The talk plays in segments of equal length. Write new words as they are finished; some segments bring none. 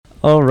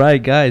All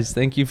right, guys.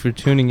 Thank you for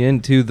tuning in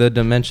to the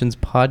Dimensions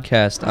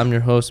podcast. I'm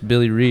your host,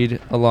 Billy Reed,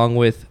 along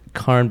with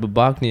Karn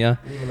Babaknia.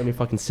 Let me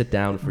fucking sit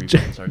down for you.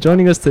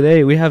 Joining us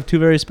today, we have two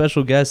very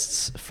special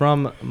guests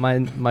from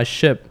my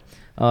ship,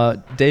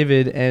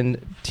 David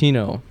and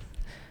Tino.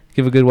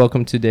 Give a good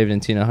welcome to David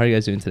and Tino. How are you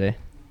guys doing today?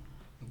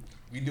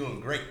 We're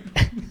doing great.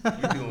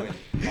 We're doing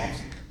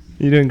awesome.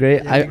 You're doing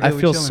great. Yeah, I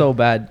feel so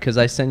bad because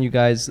I sent you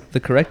guys the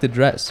correct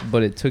address,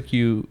 but it took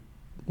you,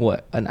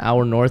 what, an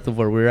hour north of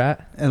where we're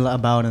at?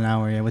 About an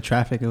hour, yeah. With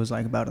traffic, it was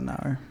like about an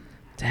hour.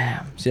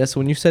 Damn. See, that's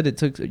when you said it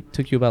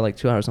took you about like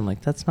 2 hours. I'm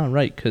like, that's not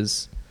right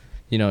because,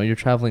 you know, you're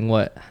traveling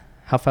what?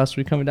 How fast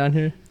are we coming down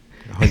here?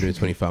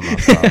 125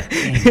 miles per hour.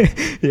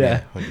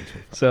 Yeah.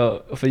 125.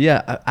 So, but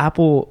yeah,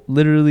 Apple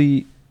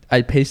literally,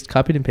 I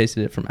copied and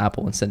pasted it from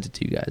Apple and sent it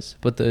to you guys.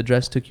 But the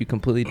address took you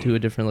completely to a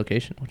different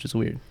location, which is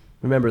weird.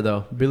 Remember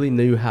though, Billy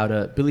knew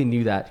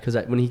that because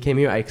when he came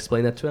here, I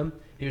explained that to him.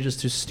 He was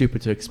just too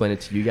stupid to explain it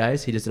to you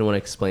guys. He just didn't want to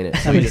explain it.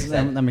 So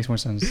That makes more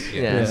sense.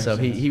 Yeah. So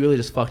he really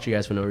just fucked you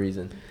guys for no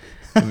reason.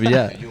 But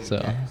yeah, so.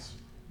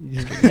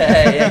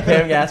 Hey,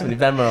 pay him gas money,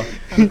 Venmo.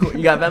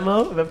 You got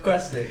Venmo? Of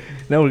course.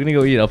 No, we're going to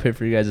go eat. I'll pay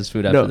for you guys'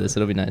 food after this.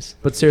 It'll be nice.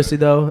 But seriously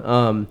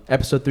though,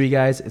 episode 3,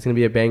 guys, it's gonna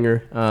be a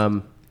banger.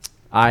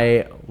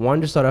 I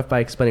wanted to start off by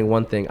explaining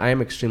one thing. I am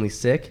extremely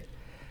sick,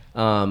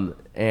 and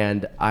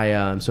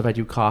so if I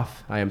do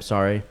cough, I am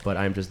sorry, but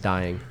I'm just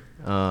dying.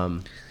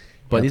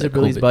 But these are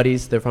Billy's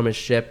buddies. They're from his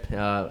ship.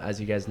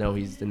 As you guys know,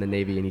 he's in the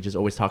Navy, and he just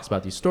always talks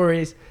about these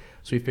stories.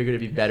 So we figured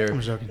it'd be better.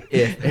 I'm joking.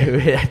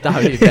 I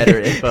thought it'd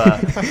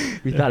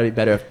be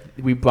better if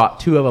we brought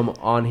 2 of them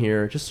on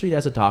here, just so you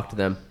guys to talk to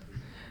them.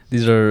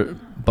 These are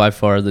by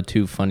far the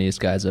 2 funniest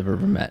guys I've ever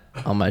met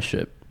on my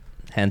ship,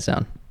 hands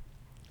down.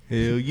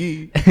 Hell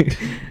yeah.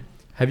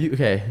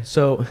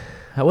 So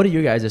what are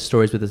you guys'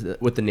 stories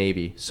with the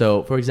Navy?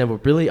 So, for example,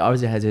 Billy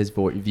obviously has his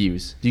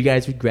views. Do you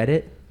guys regret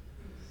it?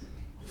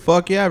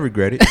 Fuck yeah, I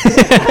regret it.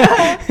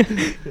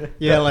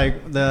 Yeah,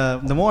 like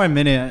the more I'm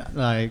in it,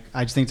 like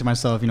I just think to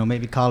myself, you know,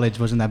 maybe college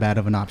wasn't that bad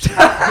of an option.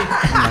 Like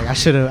I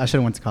should have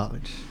went to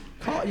college.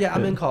 Yeah,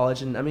 I'm in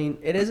college, and I mean,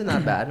 it isn't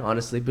that bad,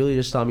 honestly. Billy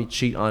just saw me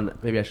cheat on.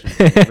 Maybe I should.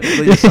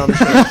 Billy just saw me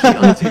cheat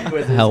on 2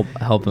 quizzes.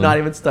 Help him. Not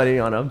even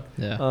studying on them.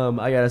 Yeah.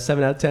 I got a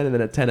 7 out of 10 and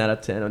then a 10 out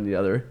of 10 on the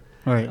other.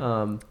 Right.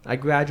 I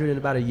graduated in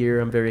about a year.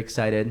 I'm very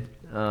excited.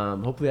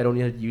 Hopefully, I don't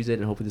need to use it,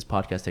 and hopefully, this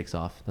podcast takes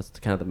off. That's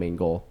kind of the main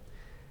goal.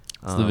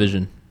 It's the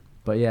vision.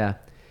 But yeah,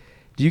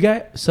 you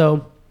guys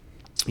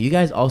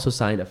also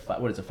signed a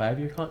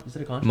 5-year contract? Is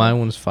it a contract?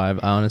 Mine was 5.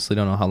 I honestly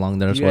don't know how long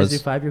theirs you guys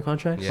was. do 5-year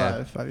contracts?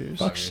 Yeah. 5 years.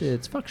 Fuck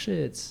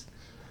shits.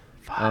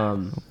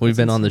 We've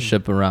been on the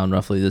ship around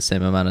roughly the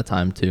same amount of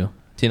time too.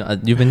 Tina,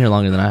 you've been here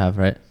longer than I have,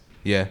 right?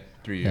 Yeah,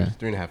 3 years.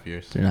 Yeah. 3.5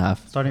 years.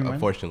 3.5. Starting when?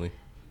 Unfortunately.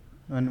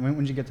 When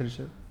did you get to the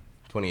ship?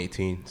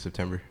 2018,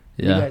 September.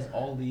 Yeah. You guys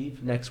all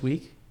leave next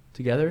week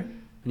together,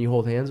 and you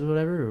hold hands or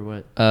whatever, or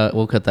what?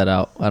 We'll cut that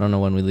out. I don't know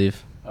when we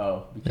leave.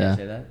 Oh, you can't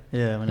say that?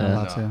 Yeah, we're not Yeah.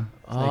 allowed to.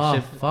 Oh,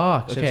 like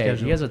fuck. ship Okay,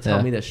 schedule. you guys will tell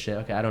Yeah. me this shit.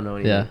 Okay, I don't know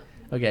anything. Yeah.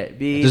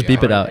 Okay, Just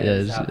beep it out. Yeah,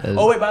 Yeah.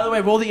 Oh, wait, by the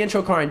way, roll the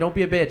intro, Karin. Don't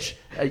be a bitch.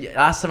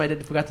 Last time I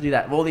forgot to do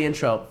that. Roll the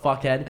intro,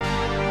 fuckhead.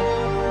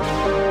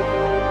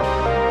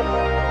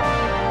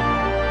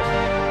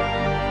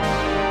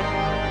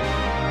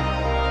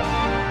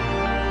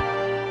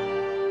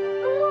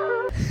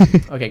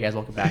 Okay, guys,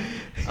 welcome back.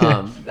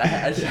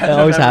 It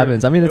always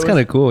happens. I mean, it's kind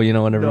of cool, you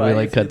know, whenever we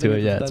like cut to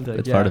it. Yeah,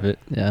 it's part of it.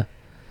 Yeah.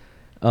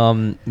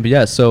 But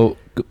yeah, so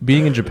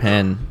being in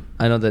Japan,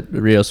 I know that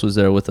Rios was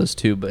there with us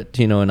too, but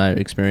Tino and I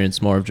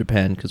experienced more of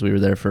Japan because we were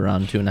there for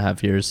around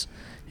 2.5 years.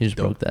 He just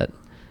broke that.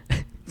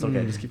 It's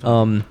okay, just keep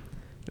talking.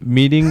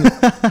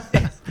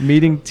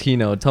 Meeting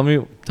Tino. Tell me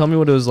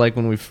what it was like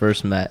when we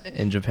first met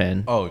in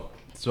Japan. Oh,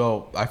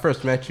 so I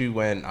first met you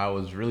when I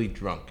was really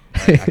drunk.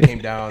 I came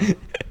down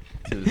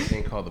to this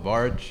thing called the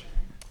barge.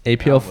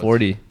 APL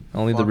 40.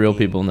 Only the real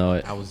people know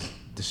it. I was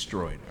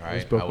destroyed, all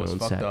right? broke I was my own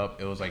fucked set.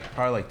 up. It was like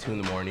probably like 2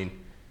 in the morning,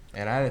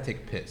 and I had to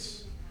take a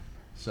piss.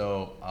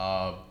 So,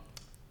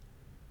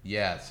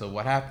 yeah. So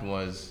what happened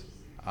was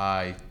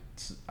I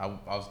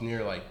was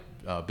near like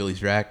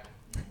Billy's rack,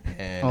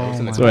 and I was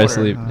in the That's where I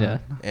corner, sleep. Yeah.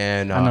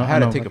 and I I had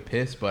know, to take a but-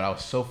 piss, but I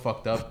was so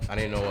fucked up, I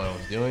didn't know what I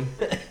was doing.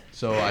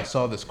 So I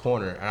saw this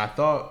corner, and I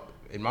thought,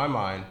 in my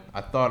mind,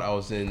 I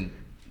was in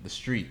the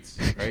streets,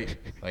 right?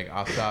 Like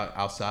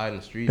outside in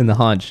the street. In the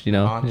haunch, you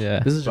know. Haunch. Yeah.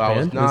 This is So I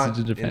was Japan? not This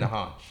is Japan. in the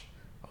haunch.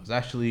 I was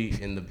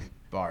actually in the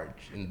barge,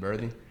 in the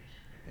berthing.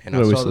 And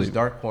Where I we saw this sleep.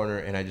 dark corner,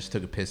 and I just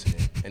took a piss in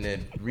it. And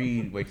then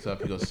Reed wakes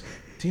up. He goes,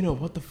 "Tino,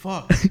 what the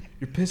fuck?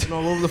 You're pissing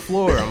all over the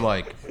floor." I'm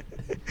like,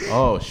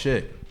 "Oh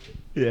shit."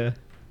 Yeah.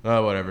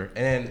 Whatever.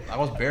 And then I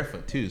was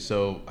barefoot too,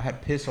 so I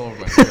had piss all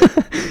over my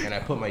foot. And I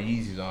put my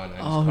Yeezys on,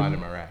 and I just climbed in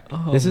my rack.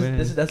 Oh,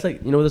 That's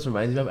like, you know what this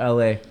reminds me of?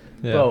 LA.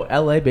 Yeah. Bro,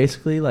 LA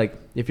basically, like,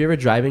 if you're ever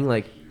driving,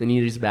 like, and you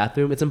need to use the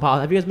bathroom, it's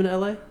impossible. Have you guys been to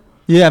LA?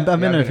 Yeah, I've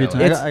been there a few I've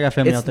been times. to I got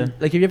family It's out there.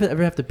 like, if you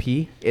ever have to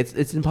pee,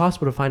 it's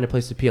impossible to find a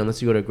place to pee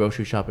unless you go to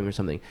grocery shopping or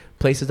something.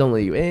 Places don't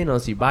let you in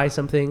unless you buy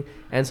something.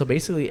 And so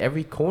basically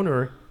every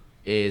corner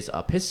is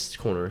a piss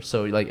corner.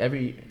 So like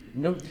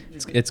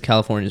it's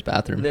California's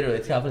bathroom. Literally,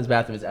 it's California's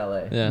bathroom is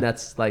LA. Yeah. And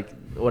that's like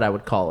what I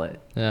would call it.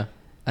 Yeah.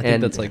 I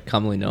think that's like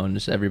commonly known.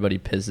 Just everybody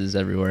pisses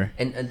everywhere.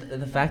 And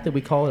the fact that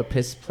we call it a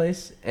piss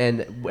place,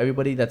 and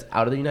everybody that's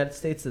out of the United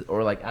States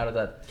or like out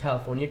of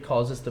California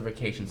calls this the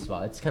vacation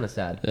spot. It's kind of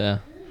sad. Yeah,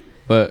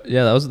 but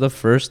yeah, that was the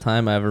first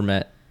time I ever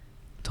met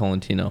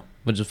Tolentino,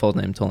 which is full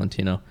name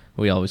Tolentino.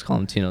 We always call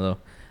him Tino though.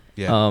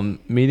 Yeah.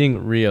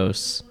 Meeting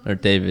Rios or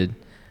David.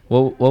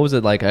 What was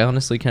it like? I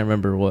honestly can't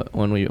remember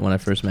when I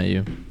first met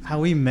you.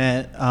 How we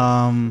met?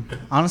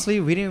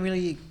 Honestly, we didn't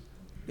really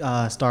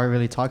start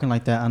really talking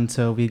like that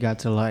until we got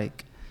to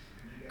like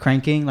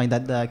cranking, like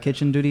that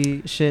kitchen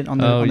duty shit on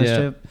the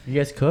ship. You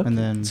guys cook? And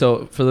then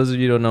So for those of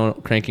you who don't know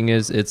what cranking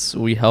is, it's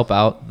we help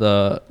out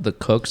the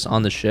cooks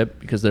on the ship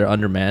because they're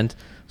undermanned.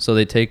 So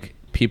they take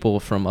people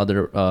from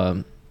other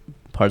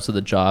parts of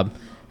the job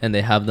and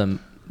they have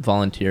them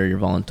volunteer. You're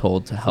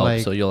voluntold to help.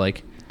 Like so you'll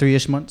like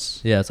 3-ish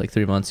months. Yeah, it's like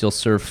 3 months. You'll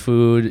serve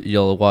food.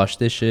 You'll wash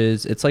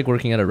dishes. It's like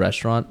working at a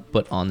restaurant,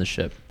 but on the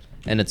ship.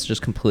 And it's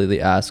just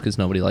completely ass because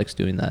nobody likes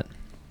doing that.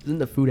 Isn't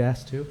the food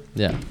ass too?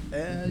 Yeah.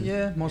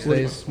 Yeah, most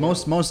days.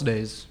 Most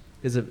days.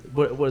 Is it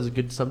what is it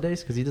good some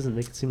days? Because he doesn't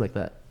make it seem like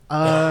that.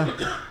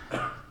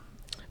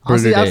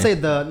 Honestly, I'd day.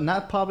 say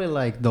not probably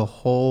like the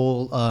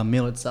whole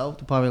meal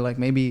itself. Probably like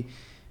maybe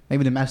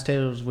the mashed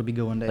potatoes would be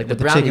good one day. Like the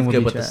but brownie's chicken would good,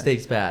 be but the trash.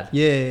 steak's bad.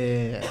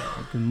 Yeah.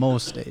 Like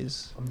most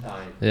days. I'm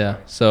dying. Yeah.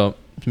 So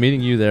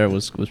meeting you there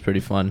was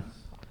pretty fun.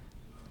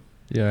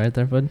 You all right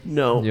there, bud?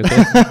 No. You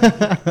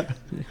okay?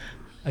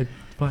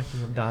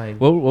 I'm dying.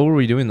 What were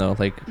we doing though?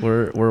 Like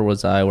where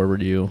was I? Where were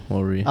you?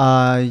 What were we?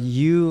 I don't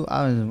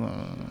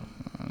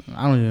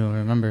even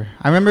remember.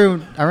 I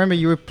remember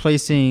you were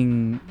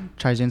placing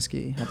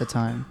Trzynski at the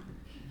time,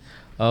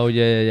 Oh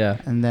yeah.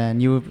 and then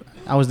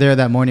I was there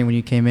that morning when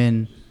you came in.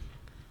 And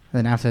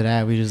then after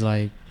that, we just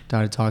like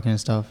started talking and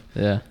stuff.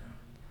 Yeah.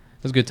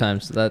 It was good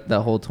times. That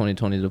whole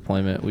 2020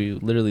 deployment, we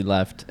literally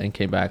left and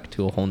came back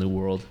to a whole new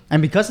world. And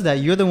because of that,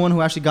 you're the one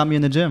who actually got me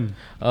in the gym.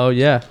 Oh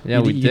yeah,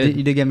 we did.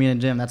 You did get me in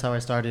the gym. That's how I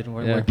started.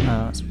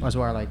 That's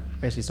where I like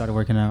basically started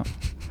working out.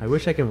 I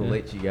wish I could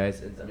relate to you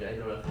guys. I mean, I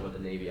know nothing about the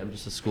Navy. I'm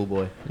just a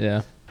schoolboy.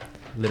 Yeah.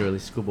 Literally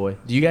schoolboy.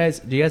 Do you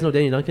guys know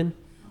Danny Duncan?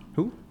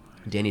 Who?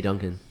 Danny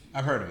Duncan.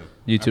 I've heard of him.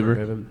 YouTuber. Heard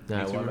of him?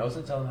 Nah, well, I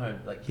wasn't telling her.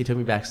 Like he took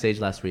me backstage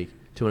last week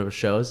to one of his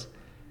shows,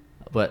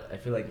 but I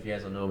feel like if you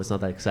guys don't know him, it's not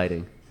that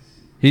exciting.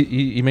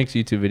 He makes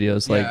YouTube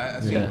videos like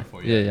I've seen him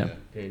before. Yeah.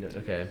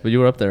 Okay. But you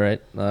were up there,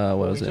 right?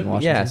 What was it in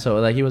Washington? Yeah, so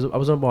like I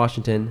was on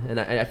Washington, and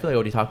I feel like I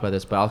already talked about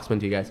this, but I'll explain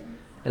to you guys.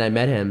 And I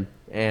met him,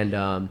 and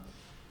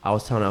I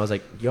was telling him, I was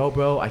like, "Yo,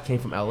 bro, I came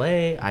from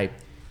LA. I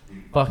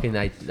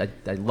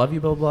love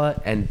you, blah blah."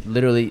 And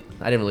literally,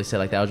 I didn't really say it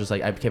like that. I was just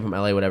like, "I came from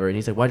LA, whatever." And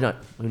he's like, "Why'd you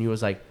not?" When he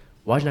was like,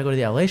 "Why'd you not go to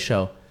the LA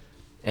show?"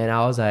 And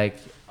I was like,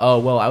 "Oh,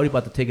 well, I already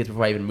bought the tickets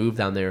before I even moved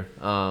down there."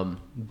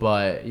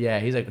 But yeah,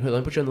 he's like, "Let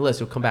me put you on the list.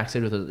 You'll come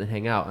backstage with us and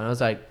hang out." And I was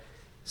like,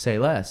 "Say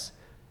less."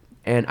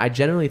 And I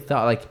genuinely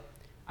thought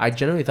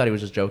he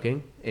was just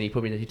joking. And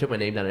he took my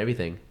name down and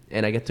everything.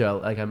 And I get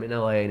to I'm in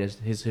LA, and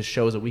his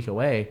show is a week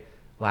away,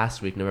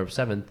 last week, November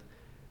 7th.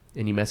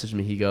 And he messaged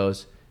me. He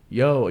goes,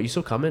 "Yo, are you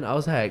still coming?" I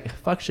was like,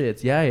 "Fuck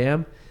shit, yeah, I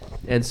am."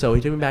 And so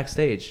he took me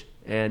backstage,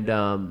 and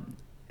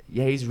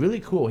yeah, he's really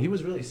cool. He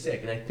was really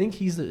sick, and I think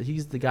he's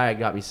the guy that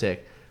got me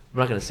sick. I'm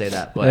not gonna say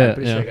that, but I'm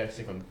pretty sure I got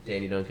sick from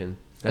Danny Duncan.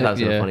 I thought it was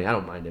kind of funny. I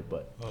don't mind it,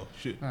 but Oh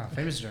shit.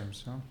 Famous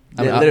germs, huh?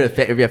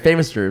 literally,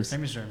 famous germs.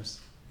 Famous germs.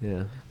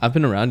 Yeah, I've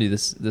been around you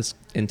this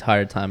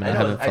entire time and I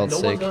haven't felt no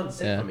sick. one's gotten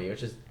sick Yeah. from me,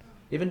 which is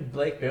even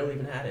Blake barely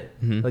even had it.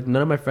 Mhm. Like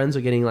none of my friends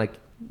are getting like.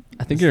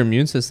 I think your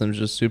immune system's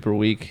just super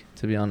weak,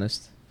 to be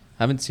honest.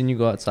 I haven't seen you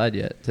go outside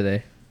yet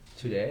today.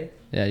 Today.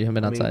 Yeah, you haven't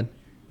been I mean, outside.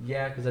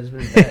 Yeah, because I've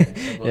just been in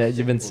bed. Yeah,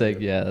 you've been sick.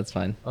 Yeah, that's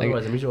fine.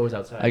 Otherwise, I'm usually always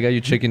outside. I got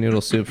you chicken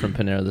noodle soup from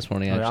Panera this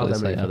morning. Oh, yeah, Actually, I'm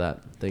so ready yeah. for that.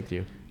 Thank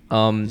you.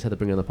 Just had to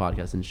bring it on the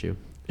podcast, didn't you?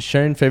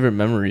 Sharing favorite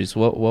memories.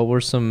 What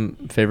were some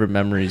favorite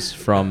memories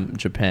from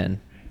Japan?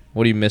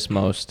 What do you miss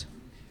most?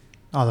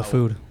 Oh, the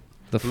food.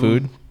 The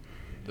food?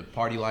 The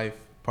party life.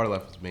 Party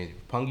life was amazing.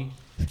 Pungi.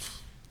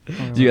 Do you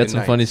got Good some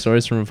night. funny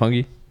stories from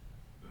Fungi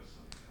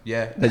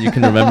Yeah. that you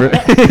can remember?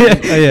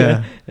 Oh,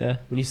 yeah. Yeah.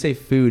 When you say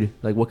food,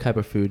 like what type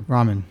of food?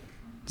 Ramen.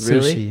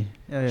 Really? Sushi.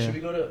 Yeah. Should we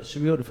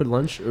go to for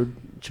lunch, or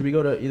should we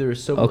go to either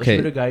Silver? Okay.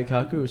 Should we go to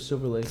Gaikaku or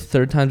Silver Lake?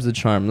 Third time's the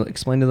charm.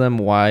 Explain to them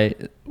why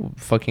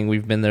fucking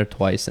we've been there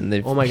twice and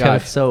they've Oh my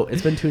god! So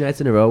it's been 2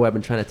 nights in a row where I've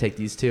been trying to take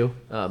these two,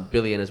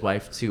 Billy and his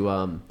wife,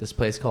 to this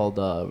place called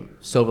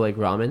Silver Lake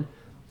Ramen.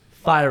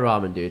 Fire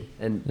ramen, dude.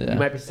 And Yeah. you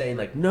might be saying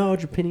like, no,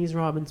 Japanese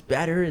ramen's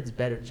better. It's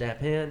better in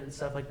Japan and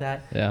stuff like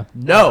that. Yeah.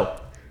 No,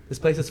 this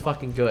place is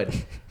fucking good.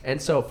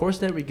 And so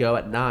first night we go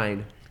at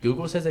 9.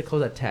 Google says they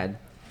close at 10.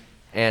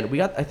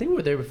 And I think we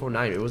were there before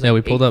 9. It was Yeah,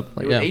 like we pulled up, It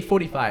like, was yeah.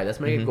 8:45. That's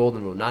my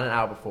golden rule, not an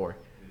hour before.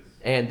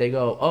 And they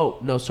go, oh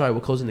no, sorry, we're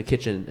closing the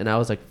kitchen. And I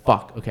was like,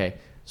 fuck, okay.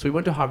 So we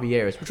went to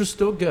Javier's, which was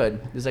still good.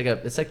 It's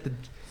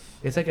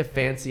like a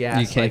fancy ass.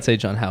 You can't say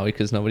John Howie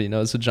because nobody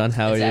knows what John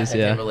Howie is. I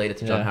Yeah. can't relate it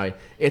to John Yeah. Howie.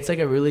 It's like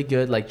a really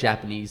good like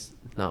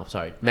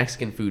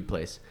Mexican food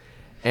place.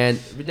 And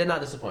we did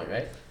not disappoint,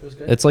 right? It was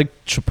good. It's like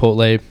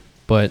Chipotle,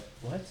 but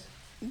What?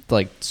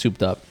 like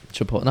souped up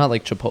Chipotle. Not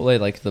like Chipotle,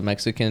 like the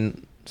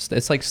Mexican.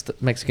 It's like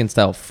Mexican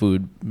style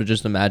food, but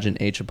just imagine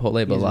a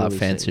Chipotle, but He's a lot really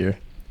fancier.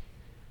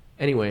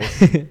 Anyways,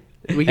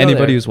 we go Anybody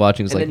there, who's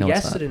watching is and like, then no,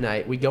 it's not. yesterday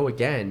night we go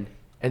again,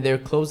 and they're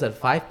closed at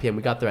 5 p.m.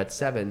 We got there at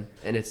 7,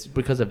 and it's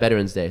because of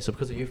Veterans Day. So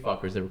because of you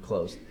fuckers, they were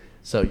closed.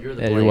 So you're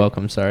the Yeah, blame. you're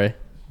welcome. Sorry.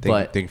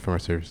 Thank you for our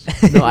service.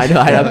 No, I know.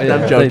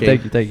 I'm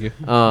joking. Thank you.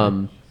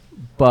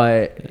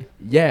 But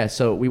yeah,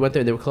 so we went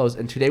there and they were closed,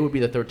 and today would be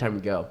the third time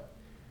we go,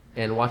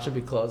 and watch them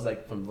be closed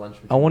like from lunch.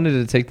 I wanted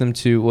to take them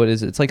to what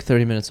is it? It's like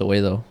 30 minutes away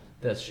though.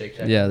 That's Shake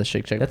Shack. Yeah, the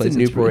Shake Shack That's place. in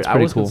Newport. It's I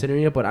pretty was cool.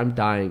 considering it, but I'm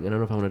dying. I don't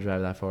know if I want to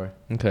drive that far.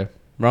 Okay,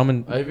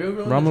 ramen. If you're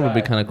willing to Ramen would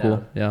be drive, kind of cool.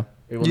 down. Yeah.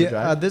 You want to Yeah,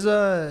 drive? there's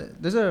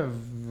a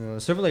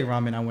Silver Lake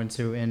Ramen I went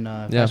to in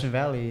Fashion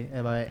Valley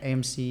by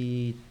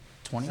AMC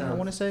 20. I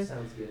want to say.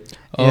 Sounds good.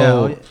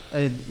 Oh,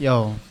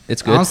 Yo,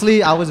 it's good.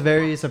 honestly, I was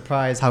very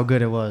surprised how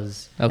good it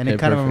was, and Okay, it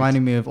kind of perfect. reminded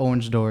me of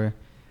Orange Door,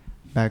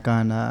 back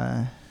on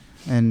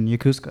in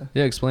Yokosuka.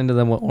 Yeah, explain to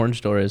them what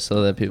Orange Door is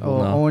so that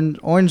people know.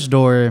 Orange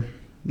Door.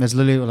 That's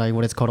literally like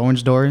what it's called.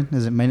 Orange Door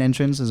is it main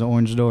entrance? Is an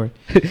Orange Door.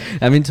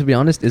 I mean, to be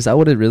honest, is that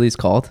what it really is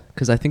called?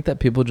 Because I think that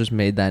people just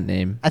made that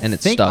name and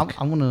it's stuck.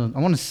 I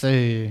wanna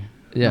say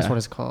Yeah. that's what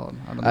it's called.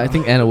 I don't know. I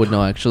think Anna would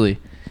know actually.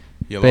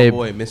 Yo, Babe. my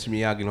boy, Mr.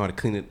 Miyagi know how to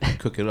clean it,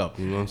 cook it up.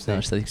 You know what I'm saying?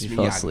 No, she thinks Mr. you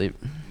fell Miyagi. asleep.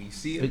 You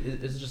see It, it?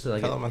 it's just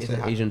like Tell 'em I it's said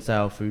an hi. Asian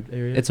style food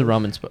area. It's a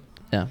ramen spot.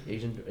 Yeah.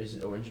 Is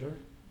it Orange Door?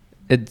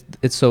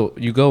 It's so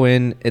you go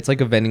in. It's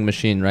like a vending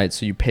machine, right?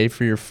 So you pay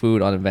for your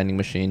food on a vending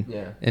machine,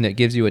 Yeah. and it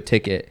gives you a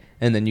ticket,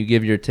 and then you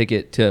give your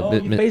ticket to. Oh,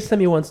 you FaceTime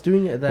me once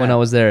doing it. when I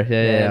was there.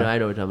 Yeah. No, I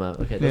know what you're talking about.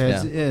 Okay. Yeah,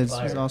 that's- it's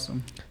Fire.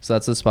 awesome. So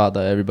that's the spot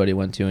that everybody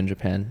went to in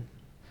Japan.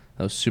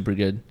 That was super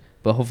good.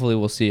 But hopefully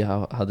we'll see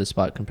how this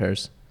spot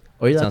compares.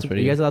 Are you, Sounds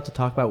pretty you guys good. allowed to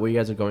talk about where you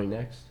guys are going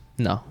next?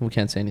 No, we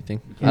can't say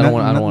anything. I don't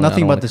want.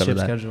 Nothing but the ship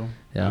schedule.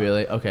 Yeah.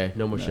 Really? Okay.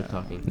 No more ship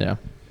talking. Yeah.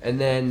 And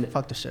then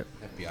Fuck the ship.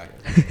 FBI.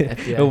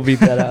 FDI. We'll beat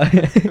that out.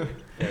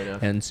 Fair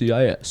enough.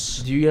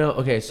 NCIS. Do you know?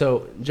 Okay,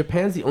 so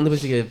Japan's the only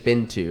place you have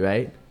been to,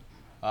 right?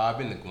 I've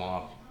been to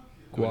Guam.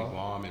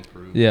 Guam and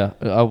Peru.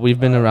 Yeah, we've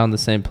been around the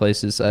same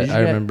places. I Did you get-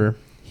 remember.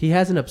 He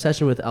has an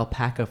obsession with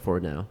alpaca for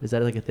now. Is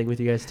that like a thing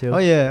with you guys too? Oh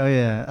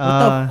yeah.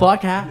 What the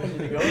fuck happened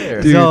to go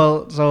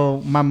there?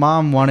 So my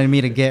mom wanted me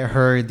to get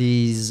her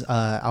these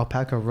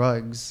alpaca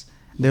rugs.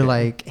 They're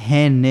like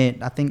hand knit.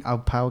 I think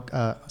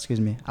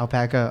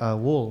alpaca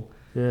wool,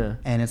 Yeah.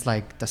 and it's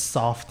like the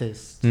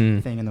softest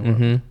Mm. thing in the world.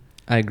 Mm-hmm.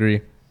 I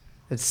agree.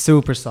 It's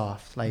super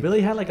soft. Like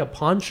Billy had like a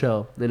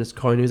poncho in his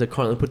car, and he was like,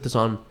 "Carl, put this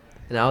on,"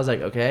 and I was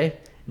like, "Okay."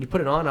 And he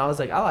put it on. I was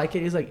like, "I like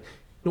it." He's like,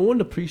 "No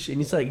one appreciates." And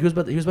he's like, he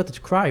was about to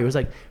cry. He was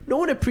like, "No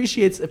one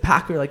appreciates a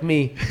packer like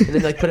me." And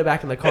then like put it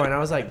back in the car, and I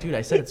was like, "Dude,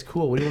 I said it's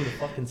cool. What do you want me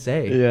to fucking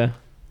say?" Yeah.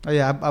 oh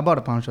yeah, I bought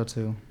a poncho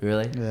too.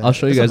 Really? Yeah, I'll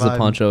show you it's a guys the vibe.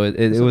 poncho. It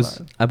It's a was.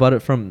 vibe. I bought it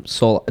from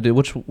Seoul. Dude,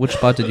 which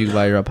spot did you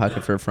buy your alpaca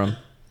fur from?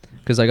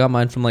 Because I got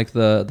mine from like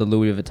the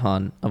Louis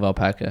Vuitton of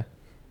alpaca.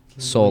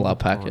 Seoul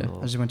alpaca.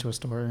 I just went to a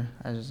store.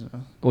 I just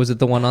Was it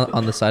the one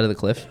on the side of the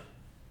cliff?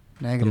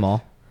 negative. The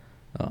mall.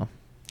 Oh,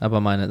 I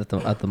bought mine at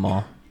the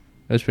mall.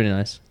 It was pretty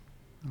nice.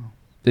 Oh.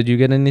 Did you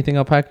get anything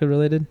alpaca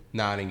related?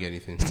 Nah, I didn't get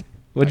anything.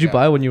 What'd I you got-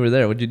 buy when you were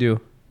there? What'd you do?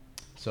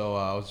 So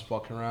I was just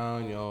walking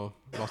around,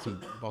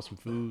 bought some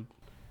food,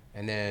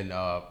 and then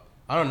I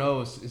don't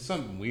know, it's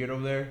something weird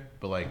over there,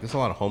 but like there's a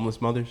lot of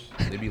homeless mothers.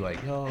 They'd be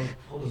like, "Yo,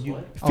 can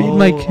you Feed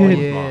my Oh, kid.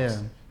 yeah.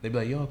 moms. They'd be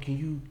like, "Yo, can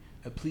you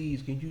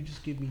please, can you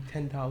just give me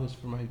 $10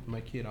 for my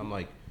kid?" I was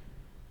like,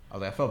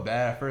 I felt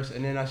bad at first,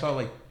 and then I saw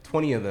like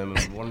 20 of them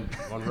in one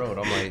road.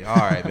 I'm like, all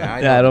right,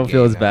 man. Yeah, I don't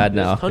feel as bad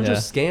There's now. tons Yeah. of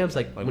scams.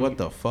 Like Like, when what you-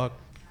 the fuck?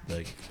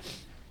 Like,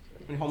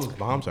 how many homeless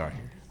moms are here?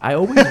 I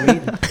always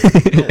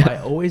read. I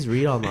always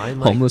read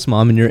online. Like, Homeless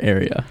mom in your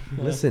area.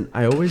 Listen,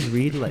 I always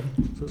read like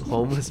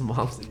homeless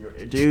moms in your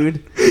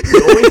dude.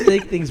 You always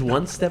take things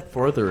one step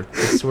further.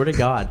 I swear to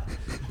God.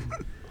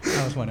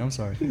 That was funny. I'm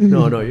sorry.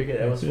 No, you're good.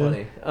 That was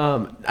funny.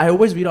 I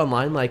always read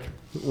online like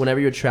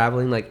whenever you're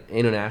traveling like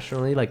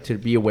internationally, like to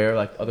be aware of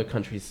like other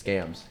countries'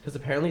 scams because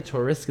apparently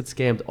tourists get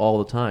scammed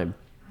all the time.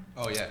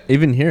 Oh yeah.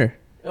 Even here.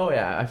 Oh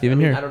yeah, Even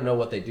here. I don't know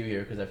what they do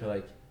here because I feel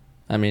like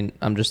I mean,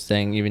 I'm just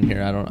saying. Even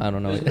here, I don't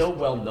know. there's no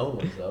well-known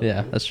ones though.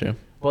 Yeah, that's true.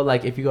 But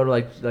like if you go to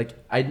like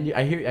I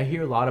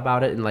hear a lot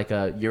about it in like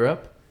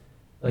Europe,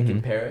 like in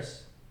Mhm.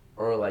 Paris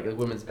or like a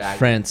women's bag.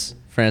 France,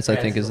 I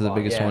think is is a the lot,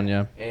 biggest one.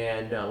 Yeah.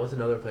 And what's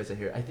another place I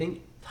hear? I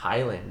think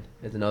Thailand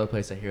is another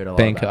place I hear it a lot.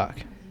 Bangkok.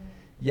 About.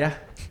 Yeah.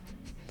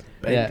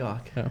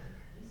 Bangkok.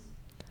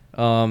 Yeah.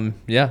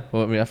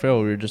 Well, I mean, I forgot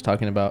what we were just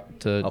talking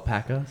about.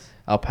 Alpacas.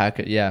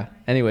 Alpaca. Yeah.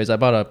 Anyways, I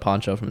bought a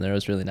poncho from there. It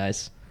was really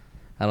nice.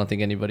 I don't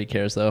think anybody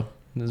cares though.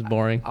 It was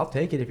boring. I'll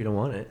take it if you don't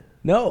want it.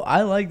 No,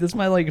 I like this. Is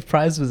my like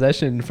prized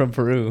possession from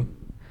Peru.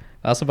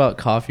 I also bought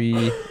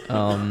coffee.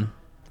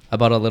 I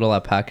bought a little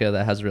alpaca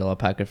that has real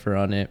alpaca fur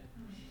on it.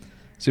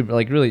 Super,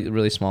 like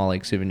really small,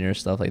 like souvenir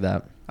stuff like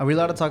that. Are we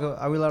allowed to talk?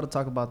 Are we allowed to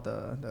talk about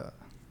the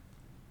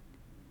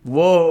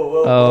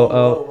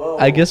Whoa.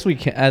 I guess we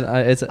can't.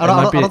 I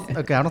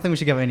don't think we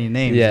should give any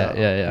names.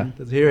 Yeah.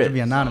 Let's hear it. Should be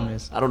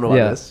anonymous. I don't know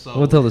about this. So,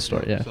 we'll tell the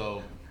story. Yeah.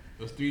 So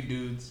it was 3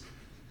 dudes.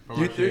 From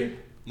You our 3? shit.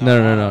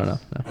 No.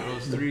 It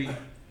was three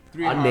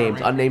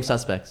Unnamed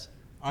suspects.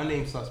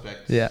 unnamed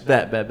suspects. Yeah.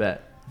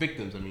 Bet.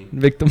 Victims, I mean.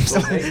 Victims.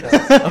 Okay.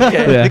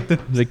 Yeah.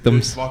 Dudes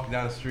Victims. walking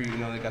down the street, you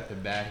know, they got their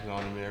bags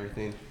on them and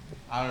everything.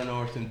 I don't know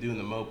what some dude in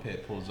the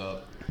moped pulls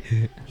up,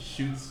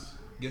 shoots,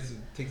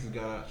 takes his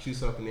gun out,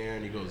 shoots up in the air,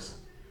 and he goes,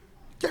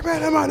 "Get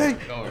back on my name!"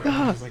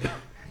 He's like,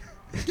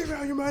 "Get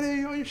back on your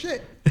money, on your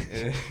shit."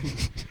 And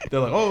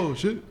they're like, "Oh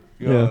shit!"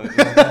 You know,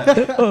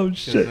 Oh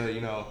shit. you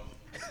know,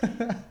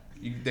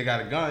 they got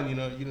a gun.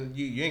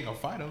 You ain't gonna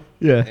fight them.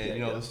 Yeah. And you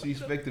know, these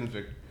victims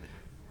are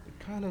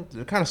kind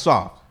of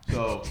soft.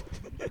 So,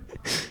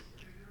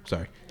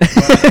 sorry.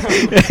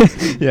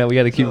 Yeah, we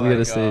gotta keep. So, we gotta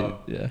like, say.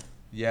 Yeah.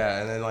 Yeah,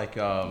 and then like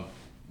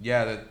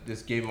that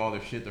just gave them all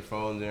their shit, their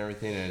phones and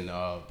everything, and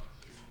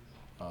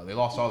they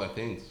lost all their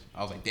things.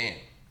 I was like, damn.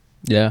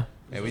 Yeah.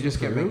 And we just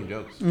kept making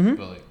jokes, Mm-hmm.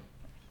 but like,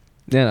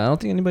 Yeah, I don't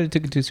think anybody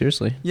took it too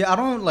seriously. Yeah, I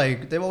don't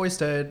like. They've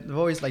always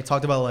like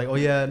talked about like, oh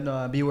yeah,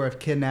 no, beware of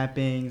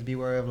kidnappings,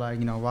 beware of like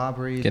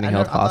robberies, Getting I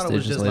held thought it was hostage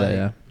just and stuff like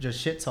that, just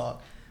shit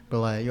talk. But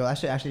like, that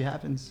shit actually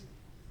happens.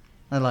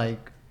 And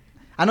like,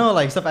 I know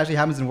like stuff actually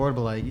happens in the world,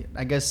 but like,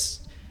 I guess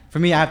for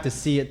me, I have to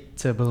see it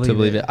to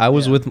believe it. I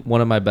was with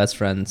one of my best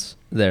friends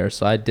there,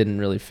 so I didn't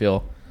really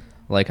feel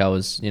like I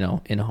was,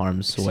 in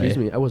harm's way. Excuse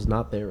me, I was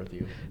not there with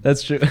you.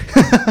 That's true.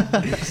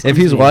 If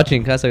he's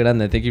watching, Casa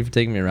Grande, thank you for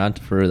taking me around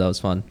to Peru. That was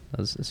fun. That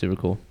was super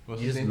cool. what's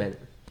You his just name? met.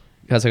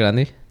 Casa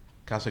Grande?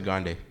 Casa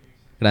Grande.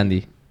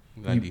 Grandi.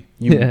 Gandhi.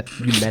 You Yeah.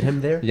 met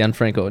him there?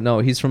 Gianfranco. No,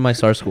 he's from my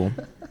SAR school.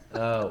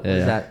 Oh, what Yeah.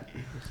 is that?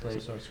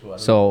 Explain SAR school. I don't know.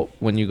 So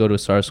when you go to a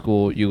SAR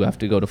school, you have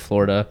to go to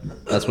Florida.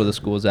 That's where the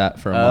school's at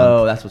for a Oh,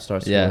 month. that's what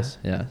SAR school Yeah, is.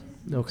 yeah.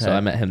 Okay. So I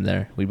met him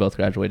there. We both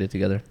graduated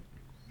together.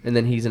 And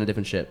then he's in a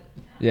different ship.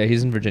 Yeah,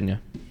 he's in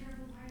Virginia.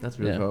 That's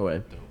really Yeah. far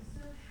away.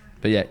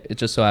 But yeah, it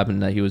just so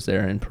happened that he was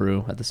there in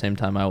Peru at the same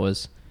time I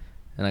was,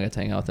 and I got to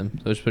hang out with him.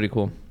 So it was pretty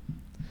cool.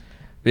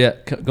 But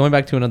yeah, going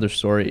back to another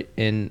story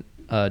in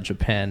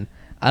Japan,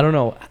 I don't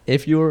know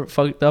if you were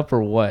fucked up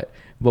or what,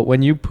 but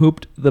when you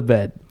pooped the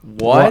bed,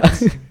 What?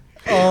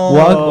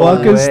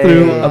 walk us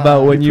through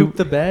about when you pooped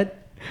the bed.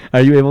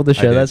 Are you able to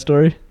share did. that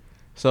story?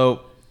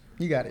 So,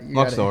 You got it.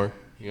 long story,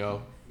 you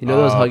know. You know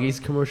those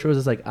Huggies commercials?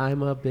 It's like,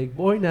 I'm a big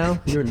boy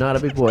now. You're not a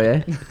big boy,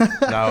 eh?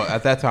 No,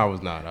 at that time I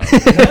was not.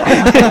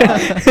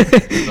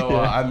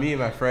 So me and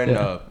my friend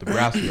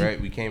Dabrowski, right?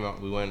 We came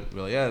out. We went.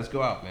 We're like, yeah, let's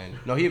go out, man.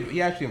 No,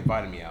 he actually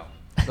invited me out.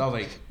 So I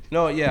was like,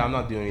 no, yeah, I'm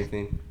not doing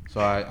anything. So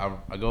I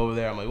go over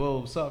there. I'm like, whoa,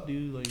 what's up,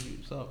 dude? Like,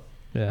 what's up?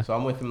 Yeah. So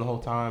I'm with him the whole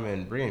time,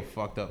 and Brian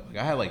fucked up. Like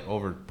I had like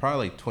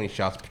probably 20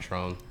 shots of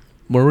Patron.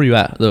 Where were you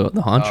at? The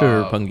Haunch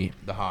or Pungi?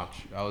 The Haunch.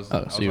 I was.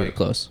 Oh, so you were like,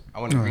 close. I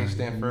went to Green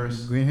Stand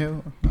first. Green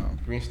Hill.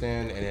 Green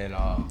Stand, and then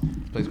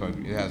this place called,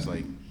 it has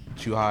like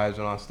chew hives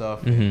and all that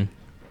stuff. Mm-hmm.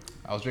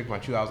 I was drinking my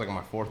chew. I was like on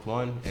my 4th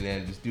one, and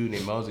then this dude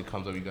named Mosey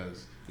comes up. He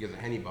has a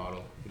Henny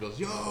bottle. He goes,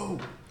 yo.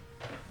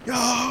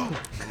 I'm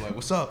like,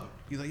 what's up?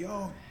 He's like,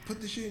 yo,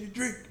 put this shit in your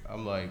drink.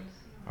 I'm like,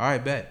 all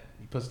right, bet.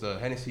 He puts the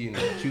Hennessy in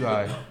the chew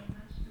hive,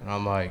 and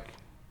I'm like,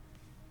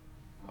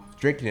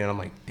 drinking it. And I'm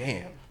like,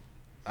 damn.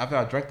 After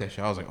I drank that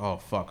shit, I was like, oh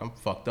fuck, I'm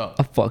fucked up.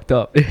 I fucked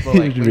up. like, You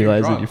when you're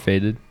realize that drunk, you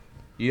faded.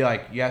 You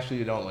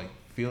actually don't like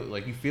feel it.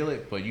 Like you feel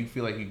it, but you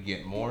feel like you can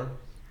get more.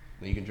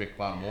 Then you can drink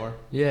a lot more.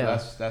 Yeah.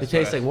 So that's it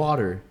tastes like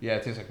water. Yeah,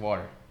 it tastes like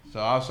water. So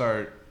I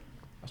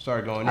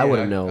started going in. I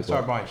wouldn't know, I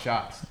started but- buying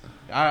shots.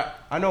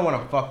 I know when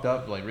I'm fucked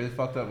up, like really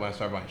fucked up, when I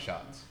start buying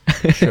shots.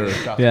 Sure.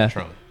 Shots Yeah. of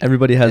Patron.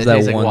 Everybody has It that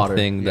tastes like one water.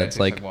 thing Yeah, it that's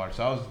tastes like, water.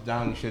 So I was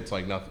down shits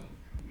like nothing.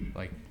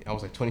 Like I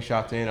was like 20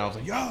 shots in. I was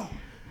like, yo,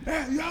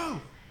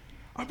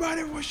 I'm buying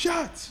everyone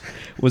shots.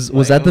 was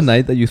like, that it the was-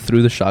 night that you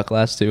threw the shot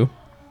glass too?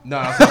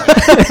 No, that's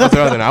not that's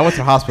the other night. I went to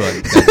the hospital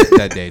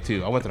that day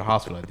too. I went to the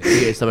hospital that You day.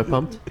 get your stomach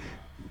pumped?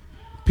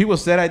 People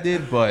said I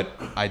did, but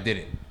I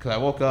didn't. Cause I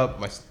woke up,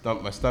 my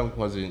stomach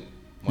wasn't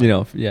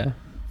like, Yeah.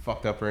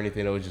 fucked up or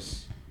anything. It was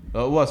just,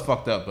 it was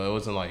fucked up, but it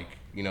wasn't like,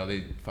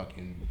 they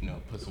fucking,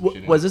 put some shit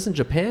in Was it. this in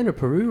Japan or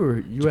Peru or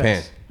U.S.?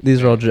 Japan.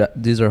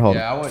 These are all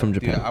Yeah, I went from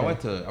Japan. Dude, I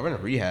went to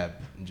rehab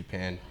in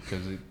Japan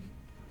because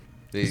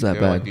they Is that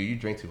were bad? like, dude, you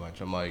drink too much.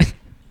 I'm like,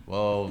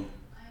 well,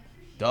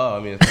 duh. I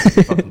mean, it's what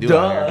you fucking do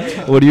out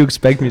here. What do you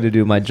expect me to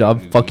do? My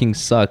job fucking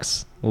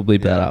sucks. We'll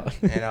bleep that out.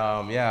 And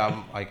I'm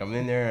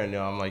in there and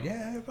I'm like,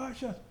 yeah, 5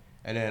 shots.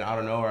 And then out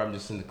of nowhere, I'm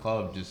just in the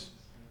club,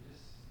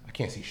 I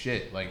can't see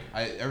shit. Like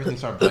everything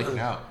started blanking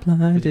out.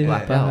 Blinded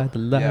Blacked by out. the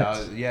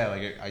Yeah,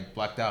 lights. I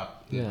blacked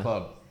out in Yeah. the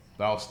club,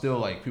 but I was still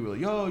like, people were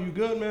like, yo, you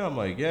good, man? I'm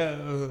like, yeah.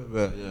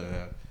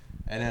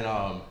 And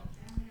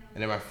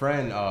then my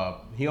friend,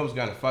 he almost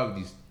got in a fight with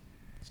these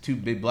 2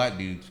 big black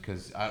dudes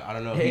because I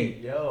don't know.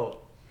 yo.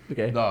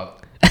 Okay.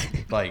 Dog,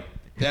 like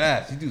that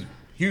ass. These dudes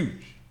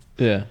huge.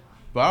 Yeah.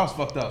 But I was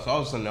fucked up, so I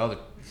was on the other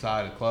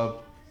side of the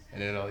club,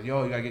 and then like,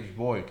 yo, you gotta get your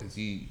boy because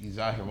he's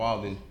out here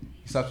wilding.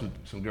 He slapped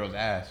some girl's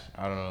ass.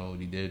 I don't know what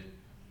he did,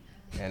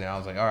 And then I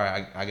was like, all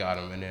right, I got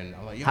him. And then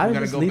I'm like, yo, How we did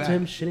gotta this go lead back. to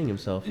him shitting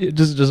himself? Yeah,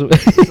 just He's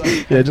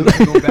like, yeah, you just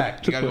gotta go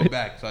back. You gotta go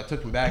back. So I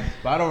took him back,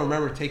 but I don't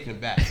remember taking him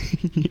back.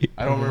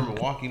 I don't remember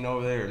walking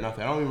over there or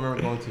nothing. I don't even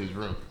remember going to his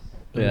room.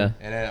 Yeah.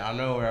 And then I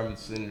know where I'm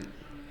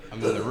in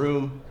the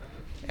room,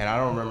 and I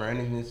don't remember any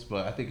of this,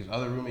 but I think his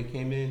other roommate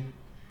came in,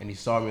 and he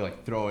saw me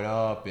like throwing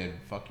up and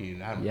fucking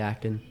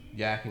Yakking.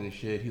 and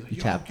shit. He's like, You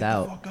yo, tapped get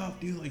out. the fuck up,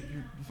 dude. Like,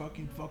 you're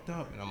fucking fucked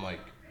up. And I'm like,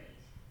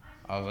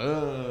 I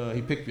was like,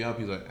 he picked me up.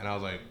 He's like, and I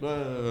was like,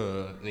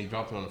 and he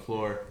dropped me on the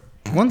floor.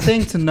 One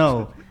thing to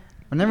know: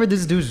 whenever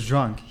this dude's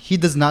drunk, he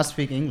does not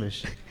speak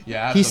English.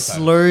 Yeah, I have He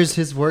subtitles. slurs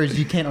his words.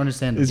 You can't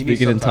understand He's it. You need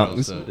speaking in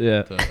subtitles tongues. to,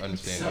 Yeah. to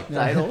understand it.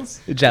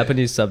 Titles?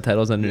 Japanese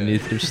subtitles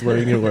underneath. You're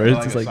slurring your words.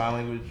 Like It's a like sign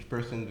language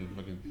person to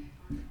fucking,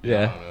 Yeah.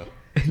 I don't know.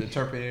 The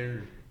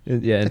interpreter.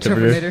 yeah,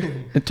 interpreter.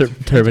 Terminator.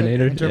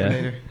 Terminator.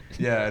 Terminator.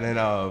 Yeah, and then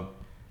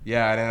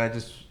I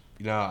just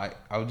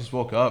I just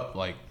woke up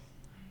like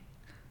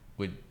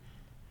with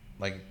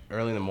like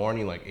early in the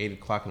morning, like 8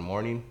 o'clock in the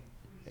morning,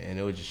 and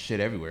it was just shit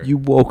everywhere. You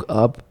woke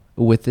up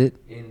with it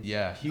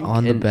Yeah.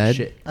 on the and bed.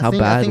 shit. How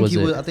bad was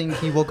it? I think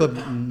he woke up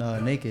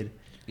naked.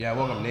 Yeah, I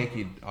woke up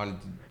naked on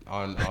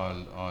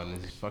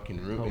his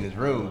fucking room in his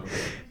room.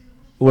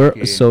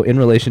 Where so in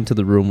relation to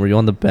the room, were you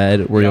on the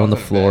bed? Were Yeah, you I on the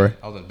was in floor? bed.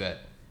 I was in bed.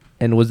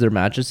 And was there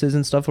mattresses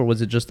and stuff, or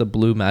was it just the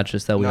blue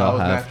mattress that we No, all it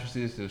was have?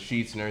 mattresses, the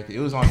sheets, and everything. It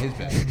was on his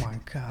bed. Oh my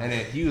god. And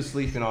then he was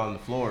sleeping on the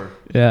floor.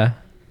 Yeah.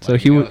 So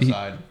like, he on the would. other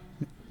side,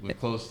 with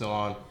clothes still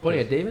on.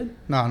 Pointing at David?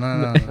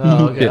 No.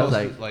 Oh, okay. Yeah. I was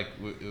like, like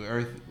with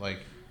Earth, like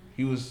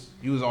he was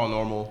all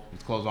normal,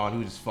 with clothes on. He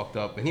was just fucked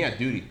up, and he had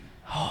duty.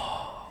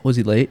 Was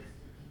he late?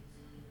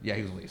 Yeah,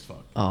 he was late as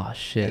fuck. Oh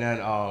shit. And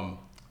then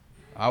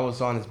I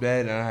was on his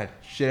bed, and I had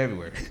shit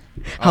everywhere.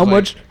 I How was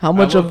much? like- How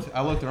much I of? looked,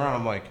 I looked around.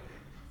 I'm like,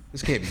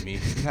 this can't be me.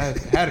 It had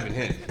to have been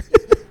him.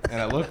 And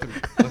I looked.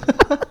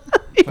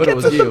 but it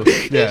was you.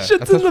 Yeah,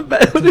 Shit's in the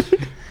bed.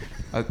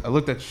 I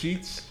looked at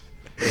sheets.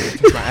 And I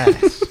took my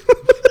ass.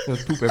 There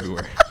was poop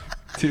everywhere.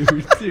 Dude,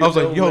 I was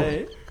like,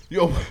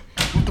 yo,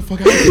 what the fuck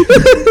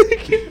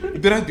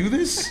happened? Did I do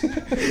this?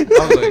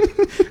 I was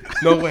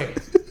like, no way.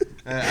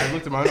 And I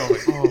looked at my window. I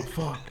was like, oh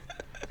fuck.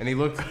 And he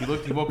woke up. He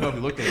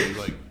looked at me. He was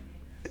like,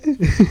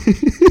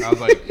 I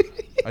was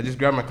like, I just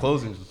grabbed my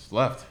clothes and just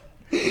left.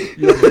 You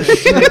know,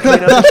 shit,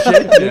 clean up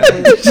shit.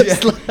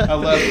 Yeah. I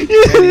left.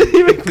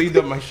 And he cleaned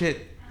up my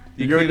shit.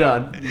 You're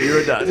done.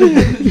 You're done.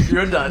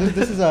 You're done.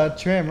 This is a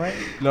tram, right?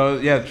 No,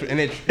 yeah, and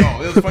it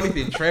was a funny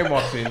thing. Tram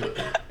walks in,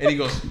 and he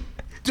goes,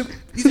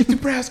 he's like,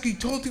 Dabrowski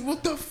told you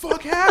what the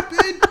fuck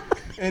happened?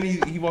 And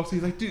he walks in,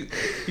 he's like, dude,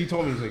 he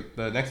told me, he's like,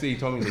 the next day he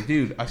told me, he's like,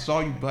 dude, I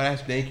saw you butt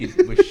ass naked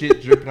with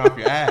shit dripping off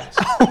your ass.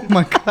 Oh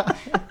my god.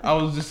 I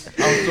was so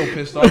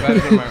pissed off. I had to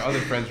go to my other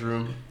friend's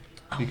room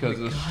because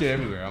there was shit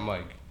everywhere. I'm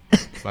like,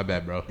 my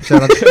bad, bro.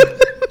 Shout out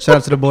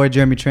to the boy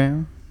Jeremy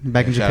Tram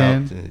back in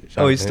Japan.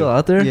 Oh, he's still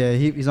out there. Yeah,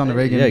 he's on the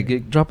Reagan. Yeah,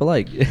 drop a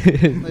like.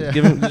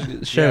 Give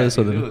him, share this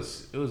with him.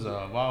 It was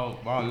a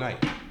wild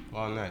night.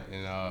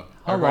 And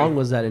How long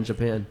was that in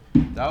Japan?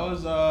 that?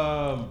 Was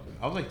I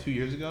was like 2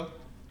 years ago.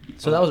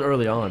 So that was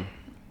early on.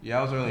 Yeah,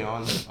 I was early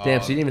on.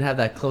 Damn, so you didn't even have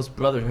that close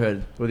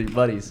brotherhood with your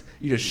buddies.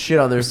 You just shit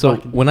on their So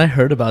fucking... when I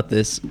heard about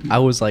this, I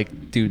was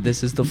like, dude,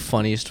 this is the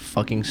funniest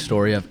fucking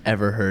story I've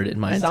ever heard in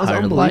my It sounds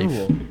entire life.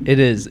 unbelievable. It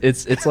is.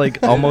 It's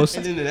like almost.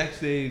 And then the next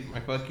day,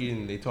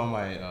 they told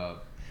my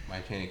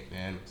chain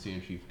man,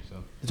 senior chief.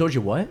 So They told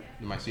you what?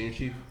 my senior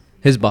chief,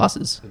 His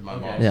bosses. my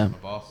Okay. boss, Yeah. my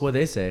boss. What'd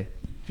they say?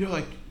 You're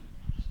like,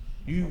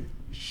 you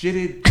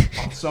shitted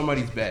on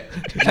somebody's bed.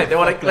 They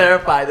want to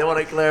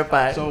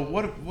clarify. So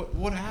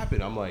what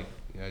happened? I'm like,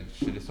 yeah, I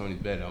shitted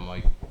somebody's bed. I'm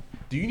like,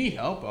 do you need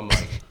help? I'm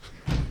like,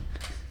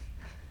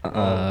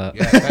 yeah.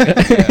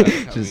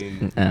 Just, I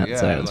mean, sorry, yeah.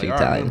 it's Like, all right, I'm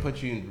Italian. gonna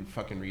put you in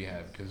fucking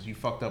rehab because you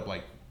fucked up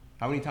like,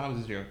 how many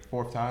times is your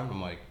 4th time?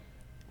 I'm like,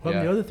 What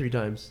happened the other 3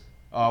 times?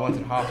 I went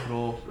to the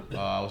hospital.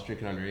 I was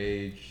drinking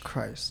underage.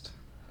 Christ.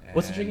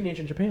 What's the and drinking age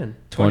in Japan?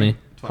 20.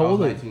 How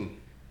old I are was you? 19.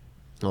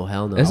 Oh,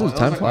 hell no. This That is was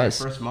time like flies.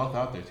 my first month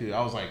out there too.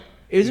 I was like,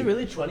 Is it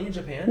really 20 in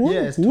Japan?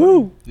 Yeah, it's 20.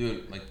 Woo.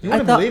 dude, like, You I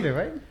wouldn't thought- believe it,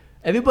 right?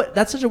 Everybody,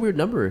 that's such a weird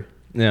number.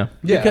 Yeah.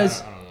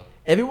 Because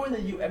I don't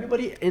know.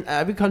 everybody in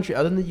every country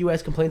other than the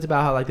U.S. complains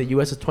about how like the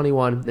U.S. is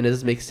 21 and it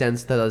doesn't make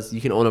sense that you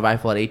can own a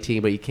rifle at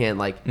 18 but you can't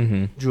like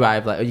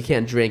drive or you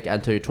can't drink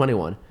until you're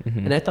 21.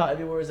 And I thought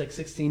everywhere was like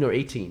 16 or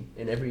 18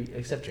 in every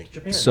except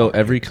Japan. So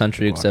every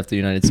country except the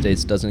United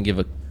States doesn't give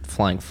a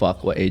flying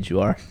fuck what age you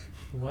are.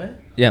 what?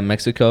 Yeah,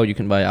 Mexico, you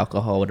can buy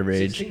alcohol whatever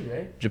age. 16,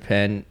 right?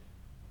 Japan,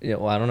 yeah.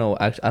 Well, I don't know.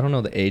 Actually, I don't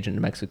know the age in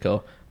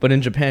Mexico, but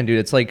in Japan, dude,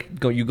 it's like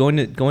going to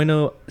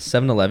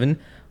 7-Eleven.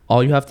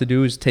 All you have to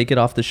do is take it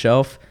off the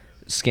shelf,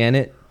 scan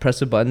it,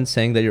 press a button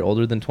saying that you're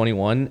older than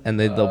 21, and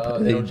they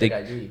don't check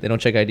ID. They don't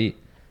check ID.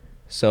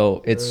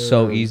 So it's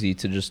so easy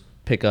to just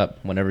pick up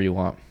whenever you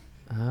want.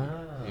 Ah.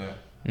 Yeah.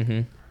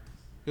 Mm-hmm.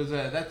 Because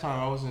at that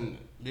time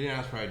they didn't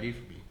ask for ID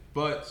for me,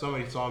 but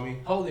somebody saw me.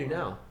 How old are you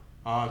now?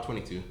 I'm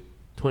 22.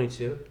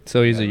 22.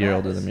 So he's a year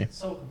older than me. It's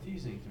so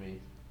confusing to me.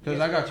 Because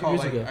I got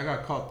caught. 2 years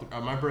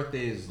ago. My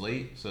birthday is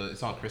late, so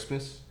it's on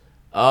Christmas.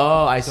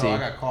 Oh, I So see. I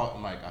got caught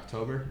in like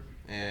October,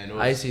 and it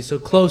was, I see. So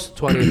close to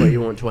 20, but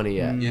you weren't 20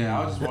 yet. Yeah,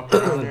 I was just walking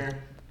around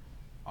there.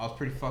 I was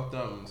pretty fucked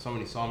up, and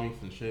somebody saw me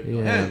from the ship.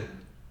 Yeah. Hey,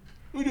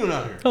 what are you doing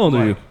out here? How old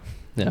I'm are you?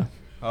 like,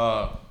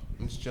 Yeah.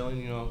 I'm just chilling,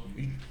 you know.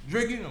 You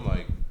drinking? I'm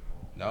like,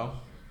 no.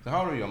 So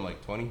how old are you? I'm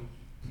like 20.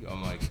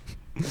 I'm like,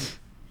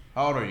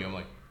 how old are you? I'm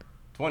like,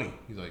 20.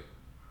 He's like,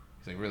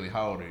 really?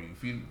 How old are you?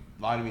 If you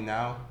lie to me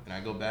now, and I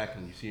go back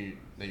and you see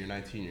that you're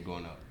 19, you're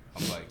going up.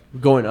 I'm like,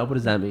 Going up, what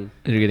does that mean?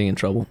 You're getting in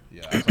trouble.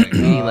 yeah. I was like,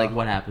 Meaning, like,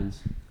 what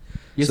happens?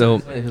 So-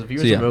 because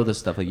viewers so yeah. don't know this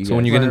stuff like you So guys.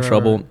 when you get in Right,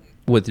 trouble right.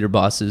 with your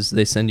bosses,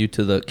 they send you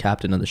to the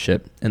captain of the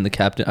ship, and the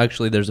captain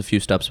actually there's a few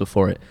steps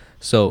before it.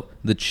 So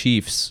the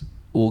chiefs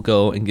will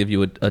go and give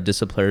you a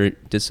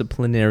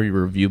disciplinary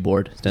review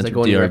board. Stands that for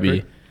go on your DRB.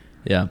 record?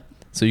 Yeah.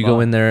 So you Wow. go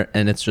in there,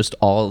 and it's just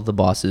all of the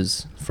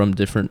bosses from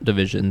different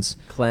divisions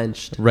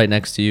Clenched. right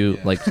next to you.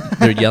 Yeah. Like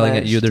they're yelling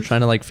at you. Clenched. They're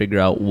trying to like figure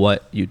out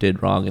what you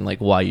did wrong and like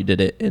why you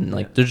did it, and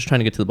like Yeah. they're just trying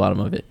to get to the bottom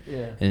of it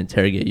Yeah. and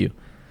interrogate you.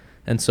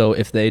 And so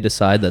if they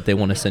decide that they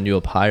want to send you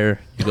up higher,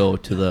 you go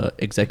to the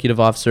executive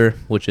officer,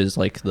 which is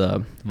like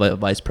the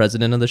vice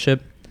president of the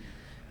ship.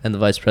 And the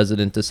vice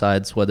president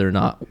decides whether or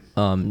not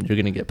you're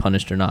going to get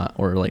punished or not,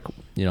 or like,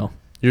 you know,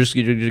 you're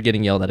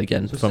getting yelled at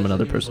again from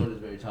another person. Is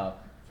very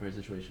top for his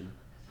situation.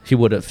 He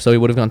would have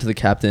gone to the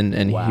captain,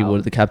 and Wow.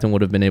 the captain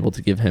would have been able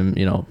to give him,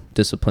 you know,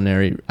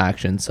 disciplinary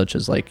actions such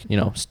as like, you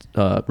know,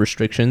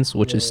 restrictions,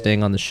 which is Yeah.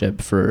 staying on the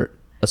ship for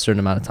a certain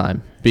amount of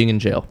time, being in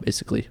jail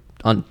basically,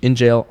 in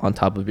jail on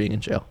top of being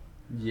in jail.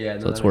 Yeah, So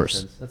it's that makes worse.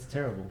 sense. That's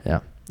terrible. Yeah,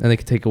 and they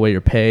can take away your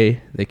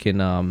pay. They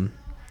can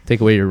take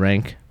away your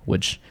rank,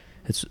 which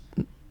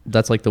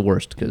that's like the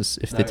worst because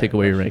if they Now I take got a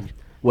away your question. rank,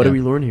 What Yeah. do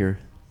we learn here?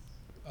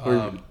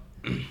 what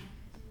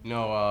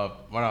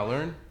I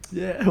learned,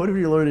 Yeah, what do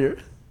we learn here?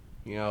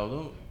 you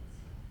know,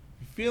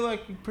 you feel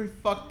like you're pretty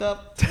fucked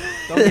up,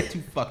 don't get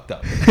too fucked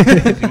up.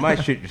 'Cause you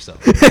might shit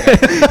yourself.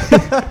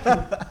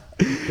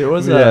 There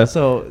was Yeah.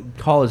 a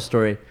college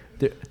story.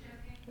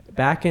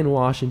 Back in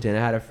Washington, I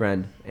had a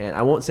friend, and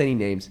I won't say any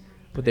names,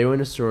 but they were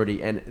in a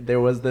sorority, and there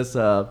was this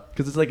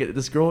because it's like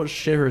this girl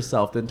shit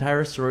herself. The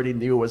entire sorority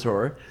knew it was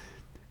her,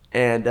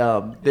 and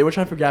they were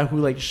trying to figure out who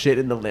like shit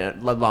in the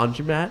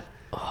laundromat.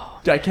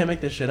 Dude, I can't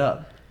make this shit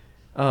up.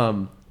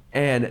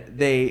 And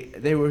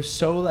they were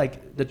so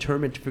like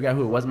determined to figure out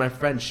who it was. My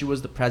friend, she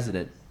was the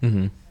president,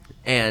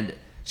 and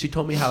she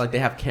told me how like they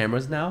have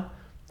cameras now,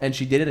 and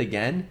she did it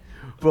again.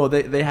 Bro,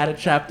 they had a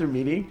chapter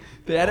meeting.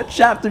 They had a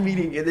chapter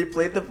meeting, and they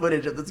played the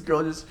footage of this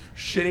girl just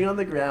shitting on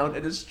the ground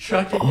and just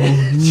chucking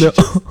it. She no.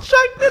 just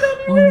chucked it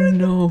everywhere. Oh,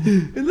 no.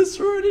 In the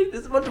sorority,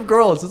 there's a bunch of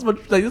girls. There's a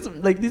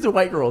bunch, these are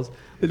white girls.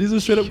 And these are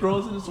straight up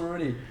girls in the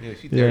sorority. Yeah,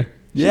 she's Yeah. dirty.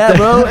 Yeah,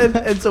 bro.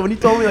 And so when he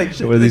told me like,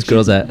 Where are these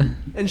girls at?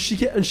 and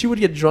she would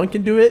get drunk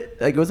and do it.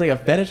 Like it was like a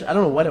fetish. I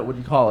don't know what it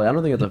would call it. I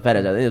don't think it's a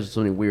fetish. I think it's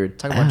something weird.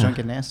 Talk about drunk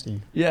and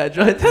nasty. Yeah,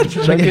 drunk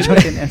Drunk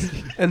and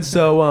nasty. and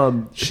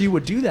so she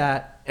would do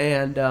that,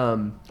 and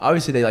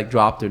obviously they like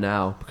dropped her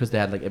now because they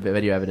had like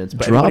video evidence.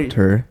 But Dropped everybody-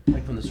 her,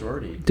 like from the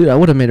sorority. dude. I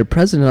would have made her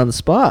president on the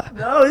spot.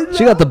 No,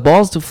 She got the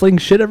balls to fling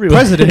shit everywhere.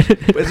 President.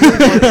 It's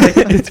really funny,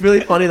 like, it's really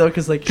funny though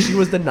because like she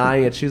was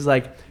denying it. She was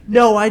like,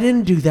 "No, I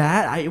didn't do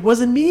that. It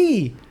wasn't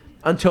me."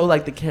 Until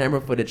like the camera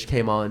footage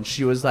came on,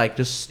 she was like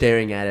just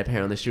staring at it.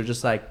 Apparently, she was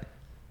just like,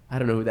 "I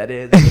don't know who that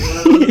is."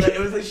 It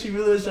was like she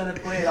really was trying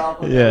to play it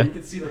off. Like, Yeah. you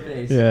could see the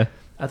face. Yeah.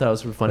 I thought it was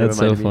super funny. That's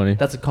It reminded so me- funny.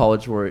 That's a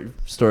college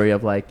story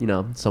of like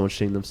someone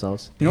shitting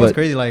themselves. You know what's But-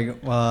 crazy? Like,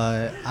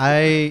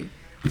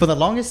 for the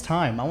longest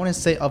time, I want to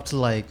say up to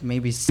like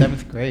maybe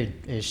 7th grade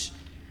ish,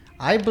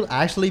 I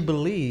actually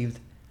believed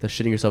The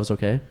shitting yourself is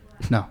okay.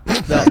 no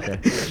Okay.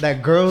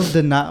 that girls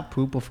did not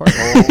poop before.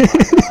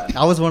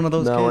 I was one of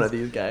those Not one of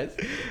kids. these guys.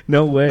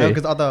 No way.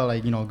 Because I thought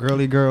like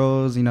girly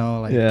girls,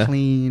 like Yeah.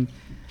 clean,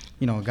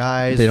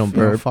 guys They don't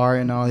burp.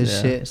 fart and all this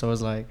Yeah. shit. So it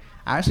was like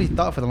I actually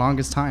thought for the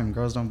longest time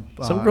girls don't.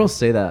 Some girls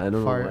say that. I don't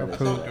know. fart Why or that is.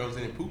 poop. Some girls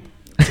didn't poop.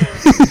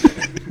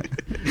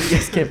 You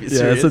guys can't be Yeah,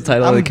 serious. that's the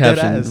title of the I'm dead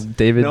caption. ass.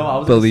 David No, I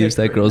was gonna believes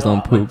say that girls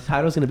don't poop. My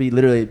title's gonna be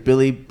literally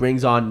Billy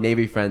brings on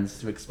Navy friends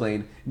to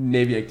explain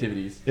Navy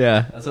activities.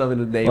 Yeah. That's what I'm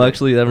gonna name. Well, it.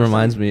 actually, that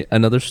reminds me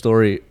another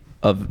story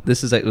of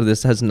this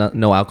has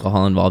no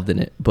alcohol involved in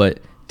it, but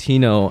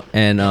Tino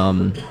and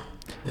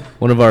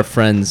one of our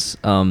friends,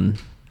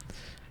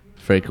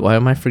 Frick, why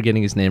am I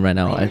forgetting his name right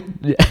now?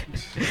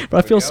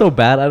 But I feel so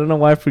bad. I don't know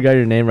why I forgot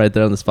your name right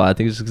there on the spot. I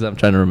think it's just because I'm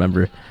trying to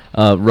remember.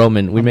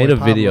 Roman, we My made boy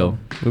a video.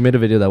 We made a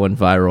video that went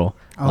viral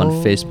on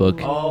Oh.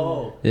 Facebook.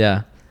 Oh.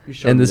 Yeah. You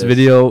showed And me this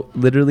video,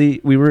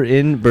 literally, we were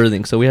in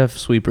birthing, so we have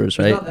sweepers,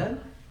 He's right? not then?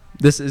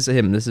 This is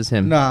him. This is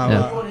him. No,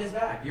 Yeah. You want his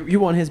back. You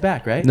want his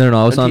back, right? No,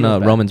 I was Or on Tino's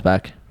back? Roman's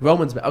back.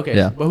 Roman's back. Okay.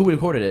 Yeah. But who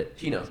recorded it?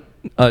 Tino.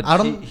 I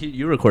don't-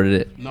 You recorded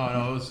it. No,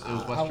 it was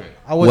Westray.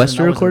 I wasn't, Wester I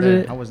wasn't recorded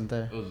there. it? I wasn't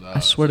there. It was, I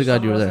swear to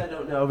God, you were Someone else there.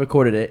 I don't know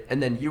recorded it,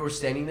 and then you were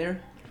standing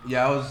there.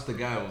 Yeah, I was the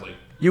guy who was like,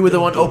 You were the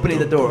one opening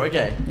the door.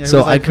 Okay. Yeah,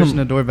 So so I I pushing come-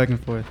 the door back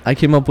and forth. I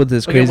came up with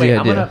this Okay, crazy wait.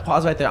 I'm idea. gonna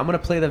pause right there. I'm gonna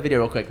play the video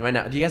real quick right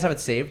now. Do you guys have it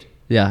saved?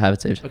 Yeah, I have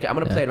it saved. Okay, I'm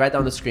gonna Yeah. play it right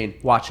down the screen.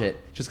 Watch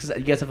it, just because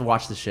you guys have to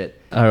watch this shit.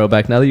 All right,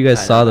 back. Now that you guys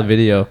Alright, saw the alright.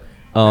 video,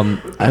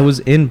 I was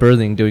in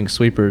berthing doing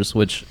sweepers,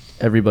 which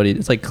everybody,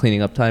 it's like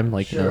cleaning up time,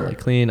 like, you know, like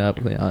clean up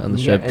on the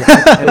ship. And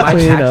my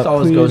tax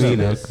always goes to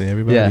this.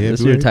 Yeah, this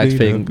is your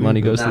tax-paying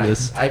money goes to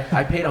this. I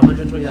paid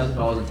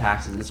 $120,000 in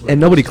taxes. This is what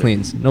And it nobody goes to.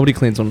 cleans. Nobody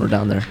cleans when we're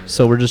down there.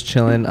 So we're just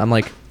chilling. I'm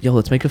like, yo,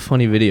 let's make a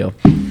funny video.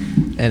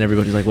 And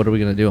everybody's like, what are we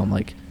going to do? I'm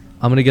like,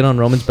 I'm going to get on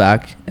Roman's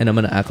back, and I'm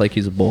going to act like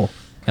he's a bull.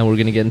 And we're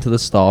going to get into the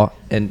stall,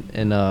 and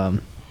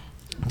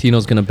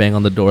Tino's going to bang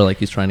on the door like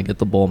he's trying to get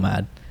the bull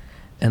mad.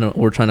 And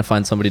we're trying to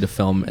find somebody to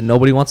film. And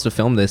nobody wants to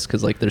film this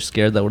because, like, they're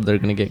scared that they're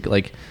going to get,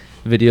 like,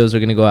 videos are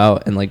going to go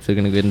out and, like, they're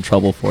going to get in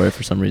trouble for it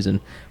for some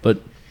reason.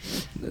 But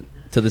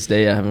to this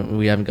day,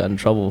 we haven't gotten in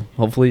trouble.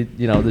 Hopefully,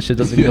 you know, this shit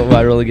doesn't go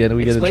viral again and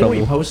we get in Explain trouble. where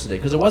you posted it,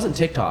 because it wasn't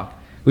TikTok.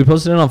 We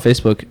posted it on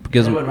Facebook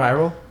because It went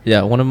viral?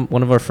 yeah, one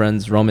of our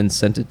friends, Roman,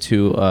 sent it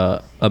to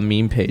a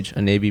meme page,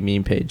 a Navy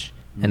meme page,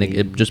 and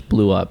it just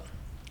blew up.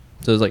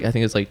 So it's like, I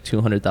think it's like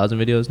 200,000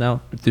 videos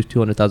now,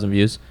 200,000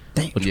 views,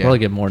 which will probably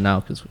get more now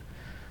because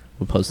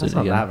we posted That's it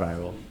not again. that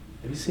viral.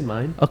 Have you seen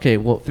mine? Okay,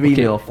 well, 3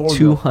 mil, 4 mil,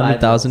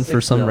 200,000 5 mil,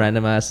 for 6 some mil.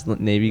 random ass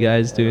Navy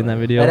guys doing that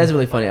video. That is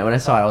really funny. When I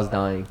saw it, I was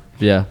dying.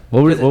 Yeah.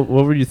 What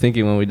were you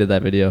thinking when we did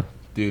that video?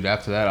 Dude,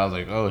 after that, I was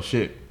like, oh,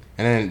 shit.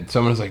 And then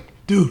someone was like,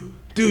 dude,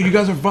 you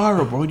guys are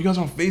viral, bro. You guys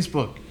are on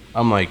Facebook.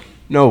 I'm like,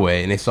 no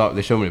way. And they showed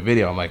me the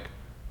video. I'm like,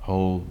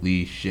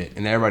 holy shit.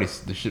 And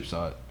the ship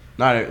saw it.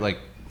 Not, like,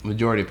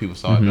 majority of people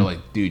saw it. They're like,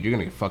 dude, you're going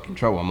to get fucking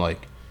trouble. I'm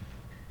like,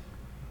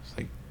 it's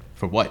like,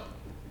 for what?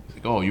 It's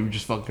like, oh, you were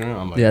just fucking around.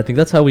 I'm like, Yeah, I think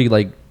that's how we,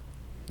 like,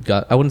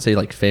 I wouldn't say,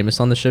 like, famous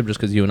on the ship just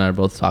because you and I are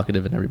both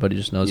talkative and everybody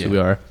just knows who we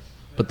are.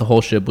 But the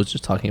whole ship was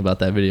just talking about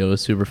that video. It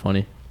was super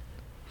funny.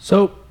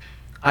 So,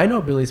 I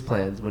know Billy's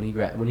plans when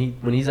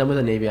he's done with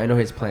the Navy. I know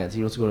his plans.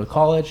 He wants to go to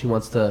college. He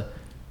wants to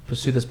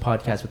pursue this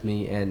podcast with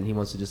me, and he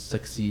wants to just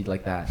succeed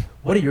like that.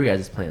 What are your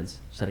guys' plans?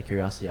 Just out of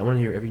curiosity, I want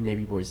to hear every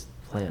Navy boy's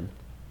plan.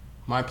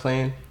 my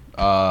plan,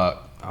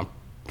 I'm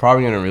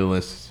probably going to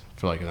re-enlist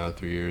for like another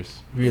 3 years.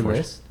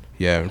 Re-enlist?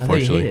 Yeah, I thought you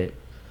unfortunately. hate it.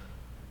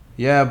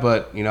 Yeah,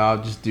 but, you know,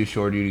 I'll just do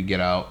shore duty, get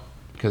out.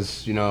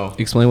 Because, you know,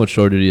 Explain what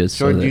shore duty is.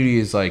 shore duty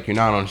is like you're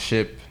not on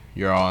ship,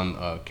 you're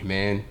on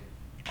command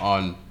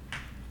on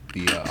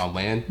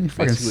land, You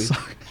fucking basically.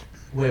 suck.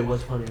 Wait,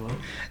 what's funny? What?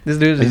 This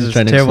dude He's is just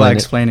trying to terrible at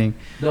explain explaining.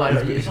 No, I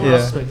don't. Yeah.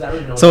 I don't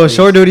even know So what it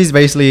shore is. duty is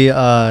basically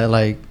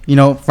like, you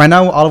know, right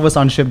now all of us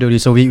on ship duty,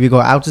 so we go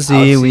out to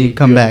sea, Out we sea,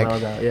 come you're back.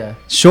 miles out, yeah.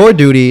 Shore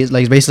duty is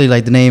like basically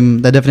like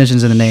the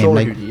definition's in the name. Shore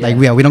Like duty, like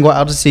yeah. we don't go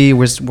out to sea.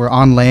 We're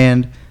on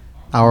land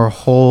our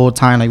whole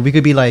time. Like we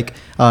could be like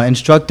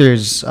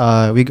instructors.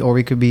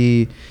 We could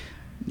be,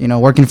 you know,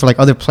 working for like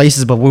other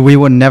places, but we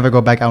would never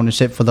go back out on the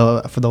ship for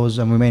those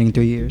remaining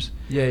 3 years.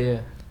 Yeah, yeah.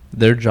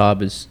 Their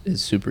job is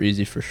super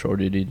easy for shore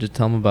duty. Just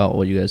tell them about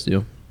what you guys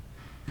do.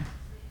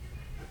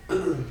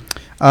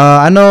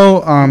 I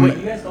know. Wait,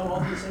 you guys don't all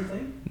do the same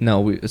thing?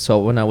 No, so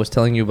when I was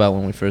telling you about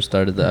when we first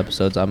started the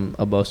episodes, I'm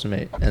a bosun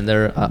mate, and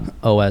they're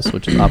OS,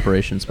 which is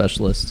Operations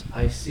Specialist.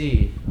 I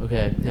see.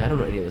 Okay. Yeah, I don't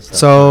know any of this stuff.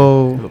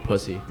 So- I'm a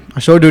pussy.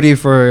 shore duty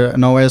for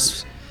an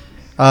OS.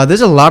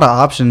 There's a lot of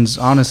options,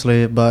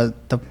 honestly,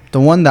 but the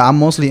one that I'm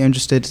mostly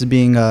interested is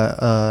being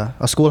a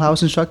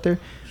schoolhouse instructor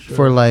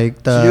for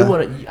like the. So you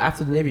want to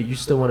after the Navy, you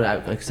still want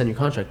to extend your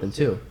contract then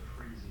too?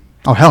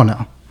 Oh hell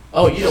no!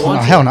 Oh, you don't No, want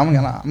to? hell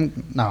no!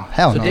 no,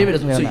 hell So no.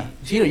 David, Yeah, so no.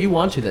 Tino, you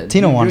want to then?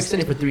 Tino You're wants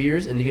extending for 3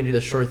 years, and you can do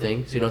the short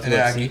thing, so you don't have And to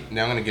then like see.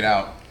 now I'm going to get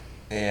out.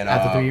 And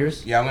After 3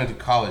 years? Yeah, I'm going to do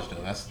college,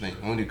 though. That's the thing.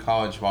 I'm going to do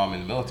college while I'm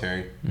in the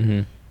military.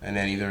 Mm-hmm. And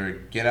then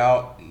either get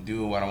out and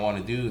do what I want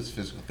to do as a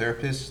physical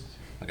therapist,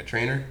 like a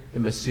trainer. A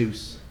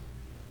masseuse.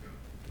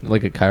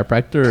 Like a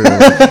chiropractor?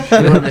 Or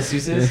You know what a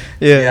masseuse is?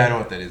 Yeah, I know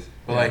what that is.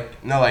 But,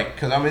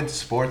 because I'm into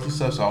sports and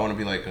stuff, so I want to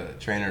be, like, a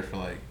trainer for,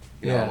 like,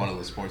 you know, Yeah. one of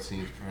the sports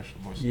teams,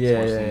 professional sports Yeah,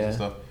 teams yeah, and yeah.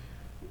 stuff.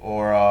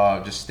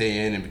 Or just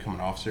stay in and become an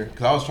officer.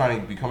 Because I was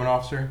trying to become an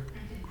officer,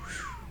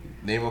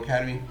 Naval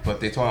Academy, but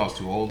they told me I was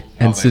too old.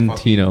 I was Ensign like,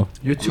 fuck you. Tino.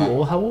 You're too I'm not-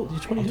 old. How old? You're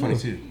 22. I'm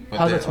 22. But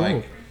How's they're, that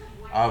too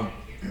old?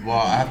 well,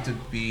 I have to You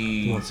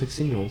be. want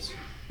 16-year-olds?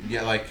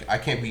 Yeah, like I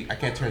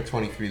can't turn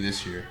 23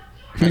 this year.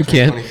 If I You turn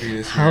can't. 23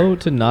 this How year,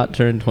 to not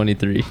turn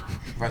 23?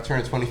 if I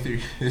turn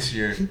 23 this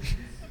year,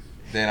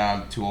 then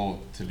I'm too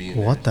old to be in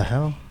What there. the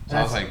hell? So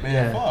I was like, man,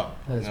 yeah, fuck.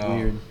 That's No.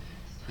 weird.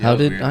 Yeah, How it was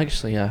did weird.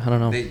 actually? Yeah, I don't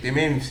know. They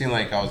made me seem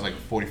like I was like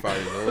 45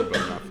 years old,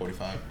 but I'm not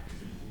 45.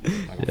 Like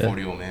a Yeah.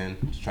 40-year-old man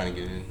just trying to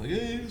get in. Like,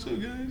 hey, what's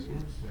up, guys?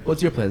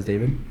 What's your plans,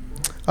 David?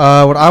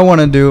 What I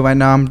want to do right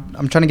now,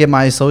 I'm trying to get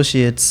my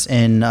associates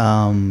in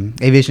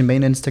aviation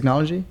maintenance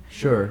technology.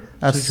 Sure.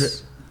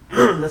 That's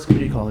That's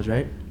community college,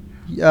 right?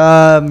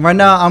 right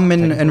now I'm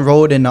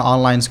enrolled in an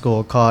online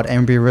school called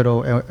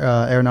Embry-Riddle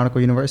Aeronautical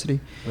University,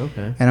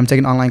 Okay. and I'm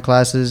taking online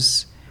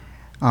classes.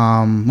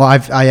 Well,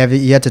 I have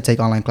yet to take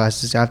online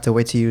classes. I have to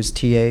wait to use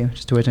TA,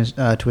 which is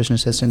tuition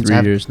assistance. 3 I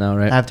have, years now,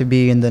 right? I have to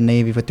be in the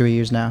Navy for 3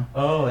 years now.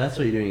 Oh, that's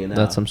what you're doing it now.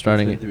 That's I'm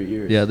starting It's it. been 3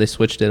 years. Yeah, they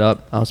switched it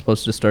up. I was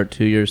supposed to start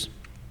 2 years.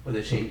 But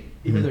they changed,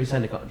 even though you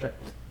signed a contract.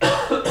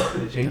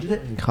 They changed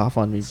it. Cough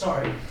on me.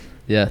 Sorry.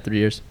 Yeah, 3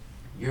 years.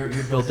 You're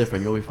built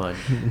different. You'll be fine.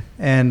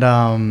 And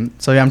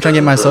so yeah, I'm trying to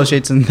get my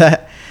associates in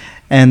that.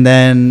 And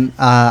then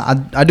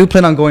I do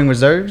plan on going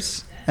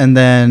reserves, and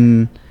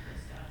then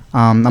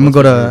I'm gonna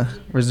go to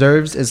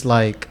reserves. It's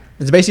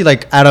basically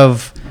like out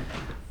of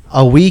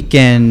a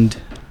weekend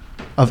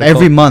of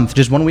every month,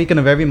 just one weekend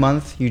of every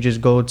month, you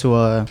just go to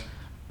a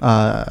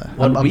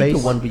week base, or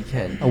 1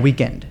 weekend? a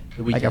weekend,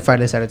 like a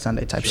Friday, Saturday,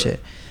 Sunday type shit.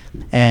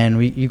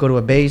 And you go to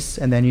a base,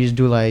 and then you just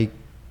do like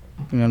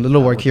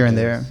little work here and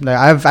there. Like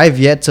I've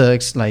yet to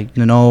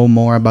know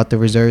more about the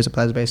reserves, but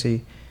that's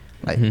basically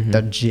like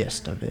the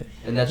gist of it.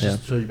 And that's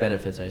just for the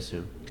benefits, I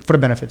assume. For the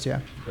benefits, yeah.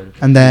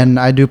 And then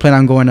I do plan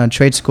on going to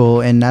trade school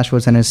in Nashville,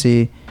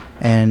 Tennessee,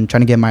 and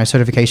trying to get my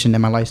certification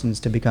and my license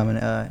to become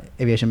an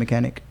aviation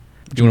mechanic.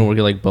 Do you want to work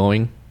at like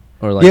Boeing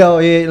or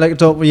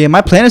like?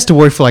 My plan is to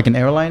work for like an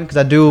airline because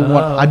I do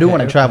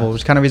want to travel.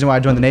 It's kind of the reason why I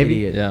joined the Navy.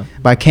 Yeah.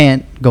 But I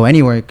can't go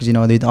anywhere because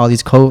all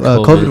these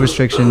COVID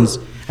restrictions.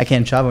 I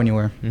can't travel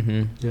anywhere.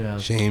 Mm-hmm. Yeah.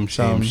 Shame.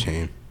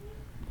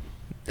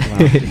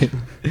 Wow.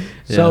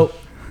 So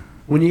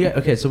when you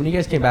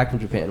guys came back from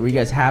Japan, were you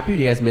guys happy or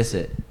do you guys miss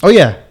it? Oh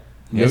yeah,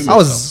 Yes.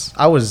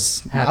 I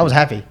was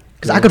happy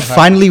because I could happy.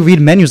 finally read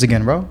menus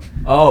again, bro.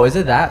 Oh, is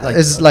it that?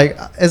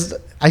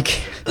 I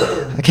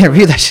can't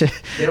read that shit.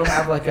 They don't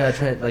have like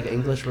a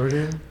English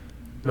version?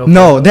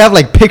 No, they have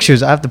like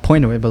pictures. I have to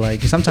point to it, but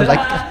like sometimes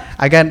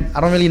I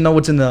don't really know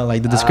what's in the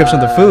description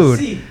of the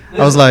food.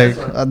 I was like,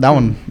 that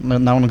one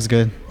looks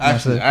good. I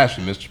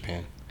actually miss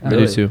Japan. I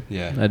do too.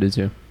 Yeah. I do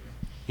too.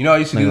 You know, I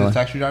used to Not do gonna the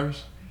lie. taxi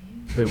drivers.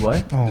 Wait,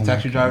 what? Oh The my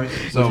taxi drivers.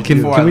 So Can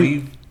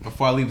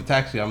before I leave the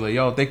taxi, I'm like,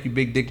 yo, thank you,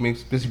 Big Dick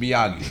Mr.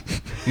 Miyagi.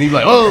 And he'd be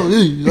like, oh.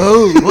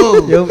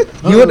 Yo,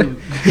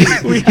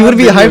 he would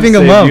be hyping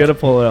him up. You gotta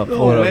pull it up.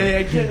 Pull it up.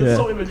 I can't. It's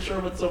so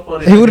immature, but so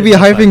funny. He would be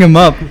hyping him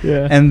up,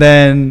 Yeah. and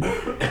then,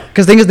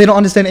 cause thing is they don't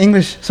understand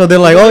English, so they're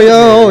like,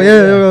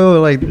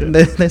 like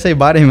they say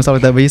bye to him and stuff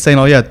like that, but he's saying,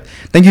 oh yeah,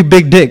 thank you,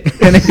 Big Dick,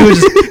 and then he would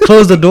just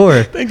close the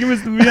door. Thank you,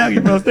 Mr.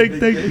 Miyagi, bro. Thank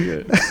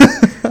you.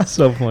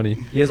 So funny.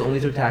 You guys only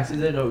took taxis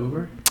there, no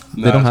Uber?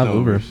 They don't have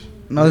Uber.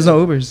 No, there's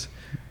no Ubers.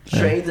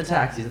 Trains and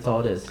taxis, that's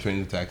all it is. Trains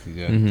and taxis,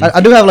 yeah. Mhm. I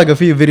do have like a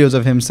few videos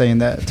of him saying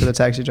that to the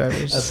taxi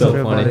drivers. That's So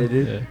so funny. funny,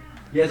 dude. Yeah.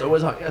 You guys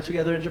always hung out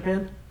together in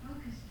Japan?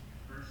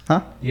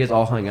 Huh? You guys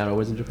all hung out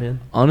always in Japan?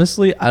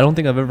 Honestly, I don't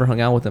think I've ever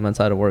hung out with them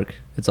outside of work.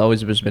 It's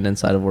always just been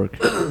inside of work. We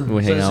So hang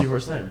this is out. your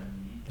first time?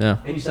 Yeah.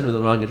 And you sent me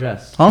the wrong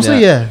address. Honestly,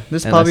 Yeah. yeah,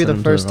 this is And probably I the sent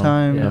him to first the wrong-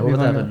 time. Yeah, that we're we've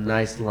gonna hung have a out.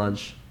 nice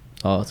lunch.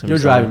 Oh, it's gonna You're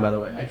be driving, solid. by the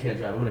way. I can't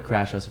drive. I'm gonna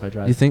crash us if I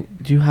drive. You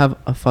think? Do you have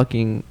a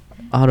fucking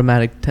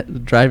automatic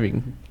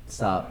driving?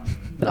 Stop.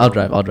 I'll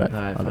drive. Alright,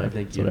 fine,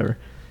 thank It's you. whatever.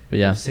 But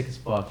yeah. I'm sick as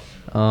fuck.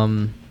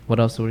 What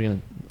else were we gonna?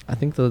 I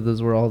think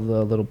those were all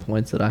the little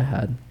points that I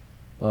had.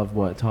 Of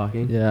what?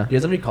 Talking? Yeah. You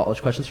guys have any college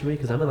questions for me?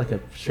 Because I'm like a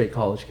straight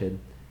college kid.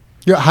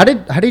 Yo, how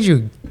did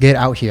you get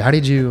out here? How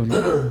did you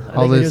I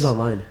all make this? videos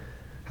online.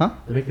 Huh?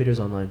 I make videos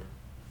online.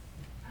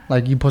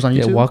 Like you post on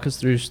Yeah. YouTube? Walk us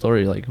through your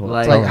story. Like.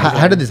 Like- tell Like us.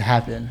 how did this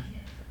happen?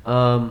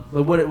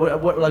 But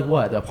what? Like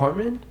what? The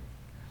apartment?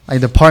 Like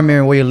the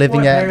apartment where you're living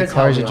Well, my at, the parents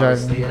cars helped you're me,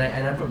 driving. honestly,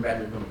 and I'm from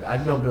Redmond.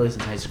 I've known Billy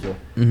since high school.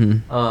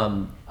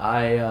 Mm-hmm.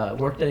 I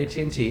worked at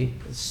AT&T.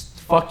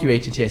 Fuck you,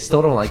 AT&T. I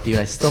still don't like you.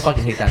 And I still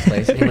fucking hate that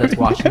place. Anyone that's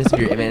watching this, if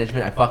you're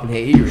management, I fucking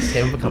hate you. You're a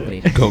scam of a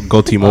company.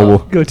 Go T-Mobile.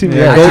 Go team.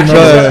 Yeah, I go- actually-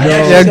 go- I yeah,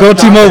 actually go got a job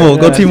T-Mobile,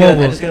 there. go I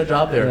T-Mobile. just got a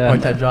job there, Yeah.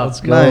 part-time job. Let's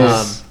go.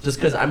 Nice. Just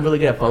because I'm really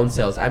good at phone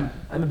sales. I'm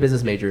a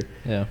business major.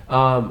 Yeah.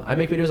 I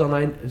make videos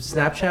online.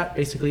 Snapchat,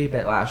 basically,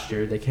 but last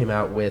year they came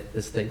out with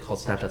this thing called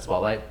Snapchat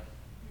Spotlight.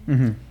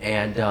 Mm-hmm.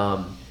 And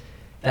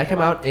that came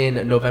out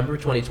in November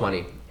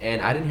 2020.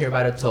 And I didn't hear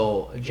about it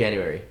till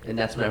January. And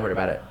that's when I heard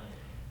about it.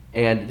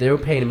 And they were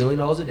paying $1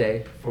 million a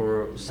day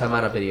for some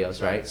amount of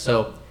videos, right?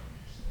 So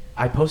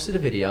I posted a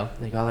video.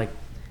 And they got like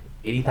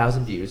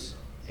 80,000 views.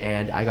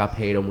 And I got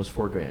paid almost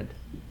 $4,000.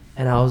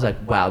 And I was like,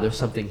 wow, there's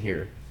something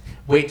here.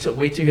 Wait till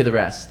hear the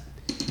rest.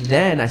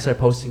 Then I started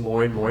posting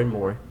more and more and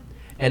more.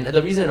 And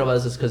the reason it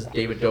was is because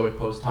David Dobrik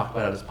talked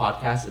about it on his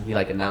podcast, and he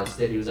like announced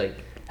it. He was like,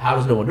 "How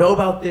does no one know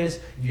about this?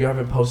 If you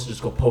haven't posted,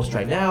 just go post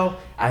right now."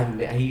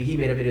 He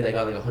made a video that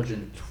got like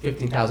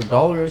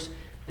 $115,000,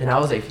 and I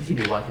was like, "If he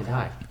can do one, I can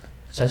die."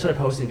 So I started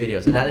posting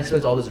videos, and that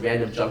explains all this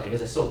random junk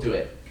because I still do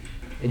it.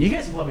 And you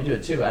guys can probably do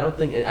it too. I don't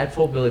think I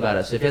told Billy about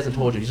it. So if he hasn't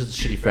told you, he's just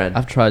a shitty friend.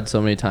 I've tried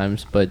so many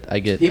times, but I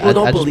get. People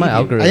don't I just believe my you.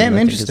 algorithm. I am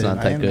think interested. It's not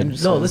I that am good.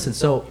 interested. No, listen.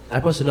 So I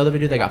posted another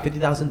video that got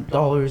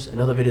 $50,000,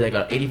 another video that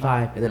got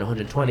 85, and then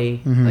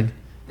 120. Mhm. Like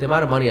the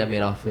amount of money I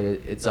made off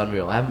it, it's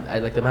unreal. I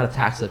like the amount of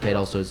taxes I paid.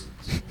 Also, is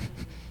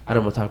I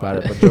don't want to talk about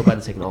it, but Joe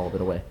Biden's taking all of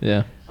it away.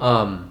 Yeah.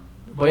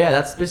 But yeah,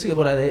 that's basically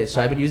what I did.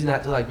 So I've been using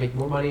that to like make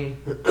more money.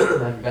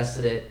 I've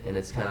invested it, and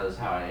it's kind of just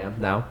how I am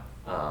now.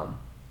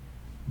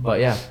 But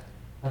yeah,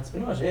 that's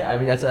pretty much it. I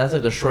mean, that's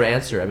like the short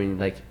answer. I mean,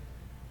 like,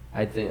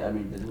 I think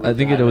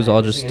it was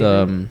all just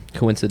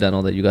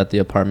coincidental that you got the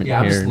apartment Yeah,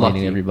 I'm here just and lucky.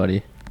 meeting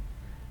everybody.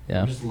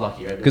 Yeah. I'm just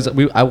lucky, right? Because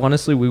I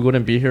honestly, we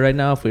wouldn't be here right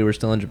now if we were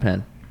still in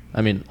Japan.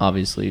 I mean,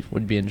 obviously,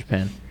 we'd be in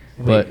Japan.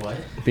 Wait, But what?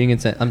 being in,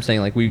 I'm saying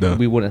like we Duh.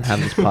 we wouldn't have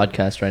this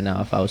podcast right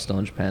now if I was still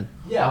in Japan.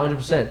 Yeah,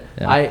 100%.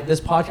 Yeah. This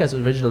podcast was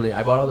originally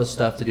I bought all this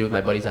stuff to do with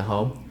my buddies at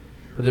home.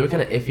 but they were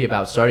kind of iffy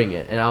about starting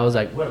it, and I was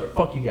like, whatever,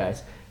 fuck you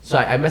guys. So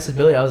I messaged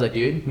Billy. I was like,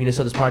 dude, we need to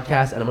start this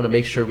podcast, and I'm gonna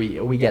make sure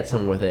we get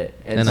somewhere with it.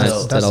 And I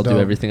said I'll do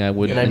everything I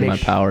would in my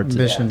power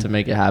to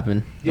make it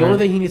happen. The only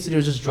thing he needs to do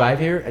is just drive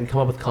here and come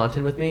up with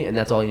content with me, and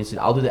that's all he needs to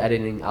do. I'll do the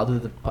editing.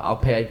 I'll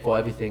pay for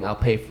everything. I'll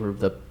pay for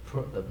the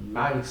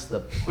mics, the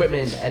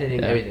equipment, the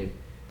editing, everything.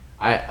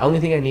 Only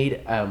thing I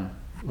need.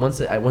 Once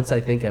I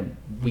think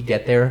we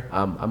get there,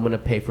 I'm gonna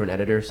pay for an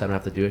editor, so I don't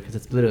have to do it because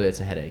it's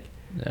a headache.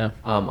 Yeah.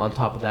 On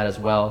top of that as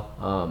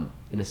well,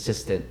 an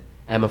assistant.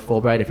 Emma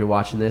Fulbright, if you're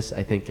watching this,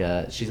 I think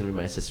she's going to be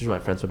my assistant. She's my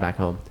friends from back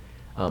home.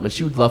 And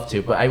she would love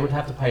to, but I would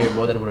have to pay her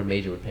more than what a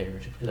major would pay her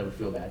because I would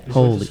feel bad.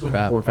 Holy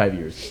crap. 4 or 5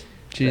 years.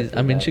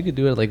 I mean, she could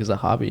do it like as a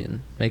hobby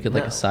and make it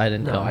like a side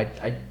income. No,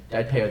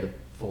 I'd pay her the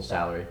full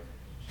salary.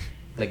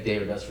 Like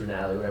David does for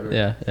Natalie or whatever.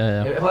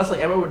 Yeah. Plus,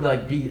 like, Emma would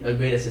like be a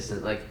great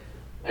assistant. Like,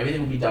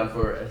 everything would be done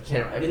for a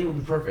camera. Everything would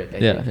be perfect, I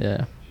think.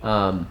 Yeah.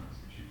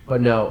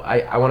 But no,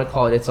 I want to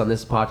call it on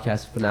this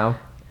podcast for now.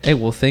 Hey,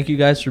 well, thank you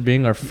guys for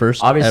being our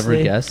first ever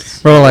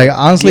guests. Bro, like,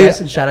 honestly... Yes,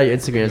 and shout out your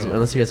Instagrams,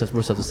 unless you guys have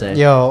more stuff to say.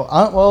 Yo,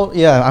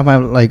 I might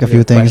like a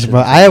few things,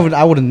 but I would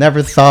have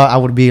never thought I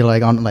would be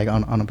like on a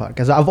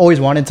podcast. I've always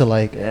wanted to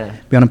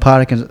be on a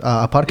podcast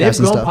They've and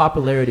grown stuff.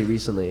 popularity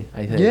recently,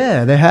 I think.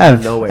 Yeah, they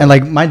have. Nowhere. And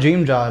like my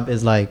dream job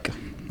is like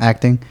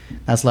acting.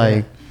 That's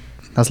like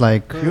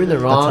you're in the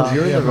wrong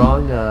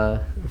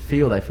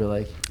field, I feel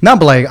like. No,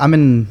 but like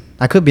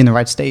I could be in the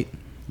right state.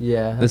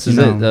 Yeah. This is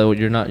it.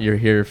 You're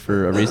here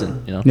for a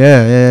reason, you know?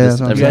 Yeah.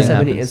 Do you guys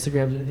have any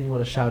Instagrams, anything you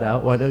want to shout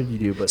out? Well, I know you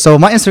do, but... So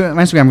my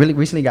Instagram really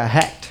recently got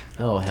hacked.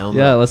 Oh, hell no.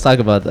 Yeah, let's talk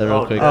about that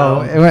real quick.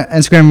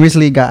 Instagram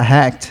recently got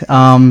hacked.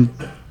 I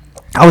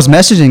was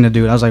messaging the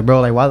dude. I was like,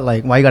 bro,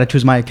 why you gotta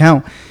choose my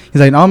account?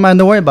 He's like, no, man,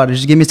 don't worry about it.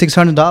 Just give me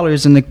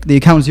 $600 and the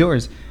account's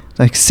yours. It's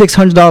like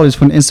 $600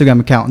 for an Instagram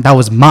account. That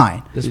was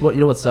mine. You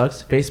know what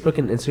sucks? Facebook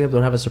and Instagram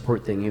don't have a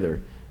support thing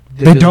either.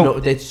 They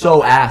don't. It's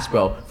so ass,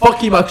 bro.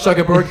 Fuck you, Mark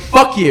Zuckerberg.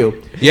 Fuck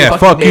you. Yeah,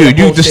 fuck you.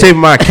 You just saved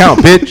my account,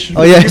 bitch.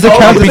 Oh, yeah, his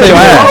account is your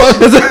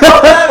ass.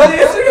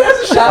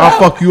 I'll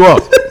fuck you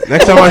up.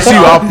 Next time I see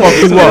you, I'll fuck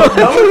you up.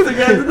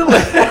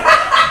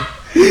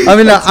 I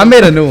mean, I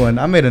made a new one.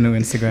 I made a new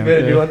Instagram.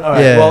 Made a new one? All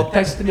right. Yeah. Well,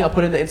 text it to me. I'll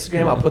put it in the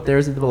Instagram. I'll put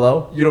theirs into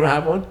below. You don't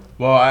have one?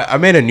 Well, I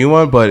made a new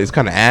one, but it's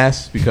kind of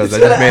ass because I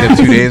just made it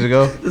 2 days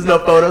ago. There's no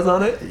photos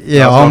on it?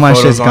 Yeah, all my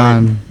shit's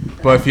gone.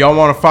 But if y'all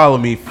want to follow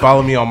me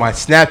on my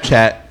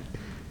Snapchat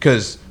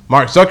because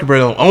Mark Zuckerberg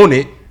don't own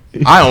it.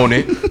 I own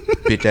it.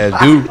 Bitch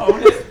ass dude. I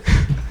own it.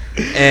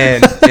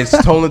 And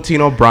it's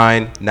Tolentino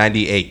Brian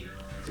 98.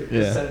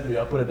 Just send it to me.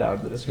 I'll put it down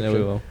in the description. Yeah,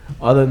 we will.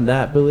 Other than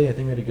that, Billy, I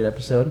think we had a good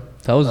episode.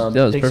 That was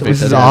perfect.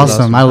 This is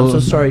awesome. I'm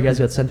so sorry you guys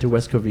got sent to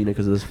West Covina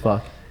because of this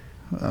fuck.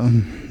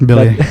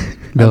 Billy.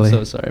 I'm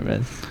so sorry,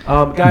 man.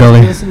 Guys, if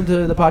you're listening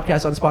to the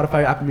podcast on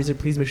Spotify or Apple Music,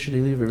 please make sure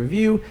to leave a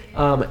review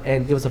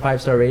and give us a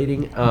 5-star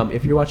rating.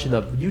 If you're watching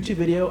the YouTube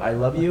video, I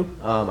love you.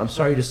 I'm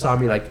sorry you just saw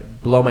me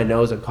blow my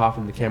nose and cough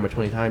in the camera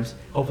 20 times.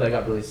 Hopefully I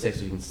got really sick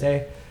so you can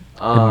stay.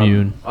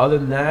 Immune. Other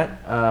than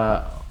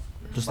that,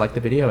 just like the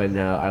video, and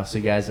I'll see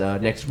you guys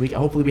next week.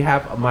 Hopefully we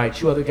have my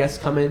 2 other guests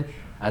come in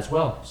as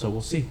well, so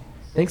we'll see.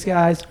 Thanks,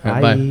 guys.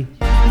 Bye.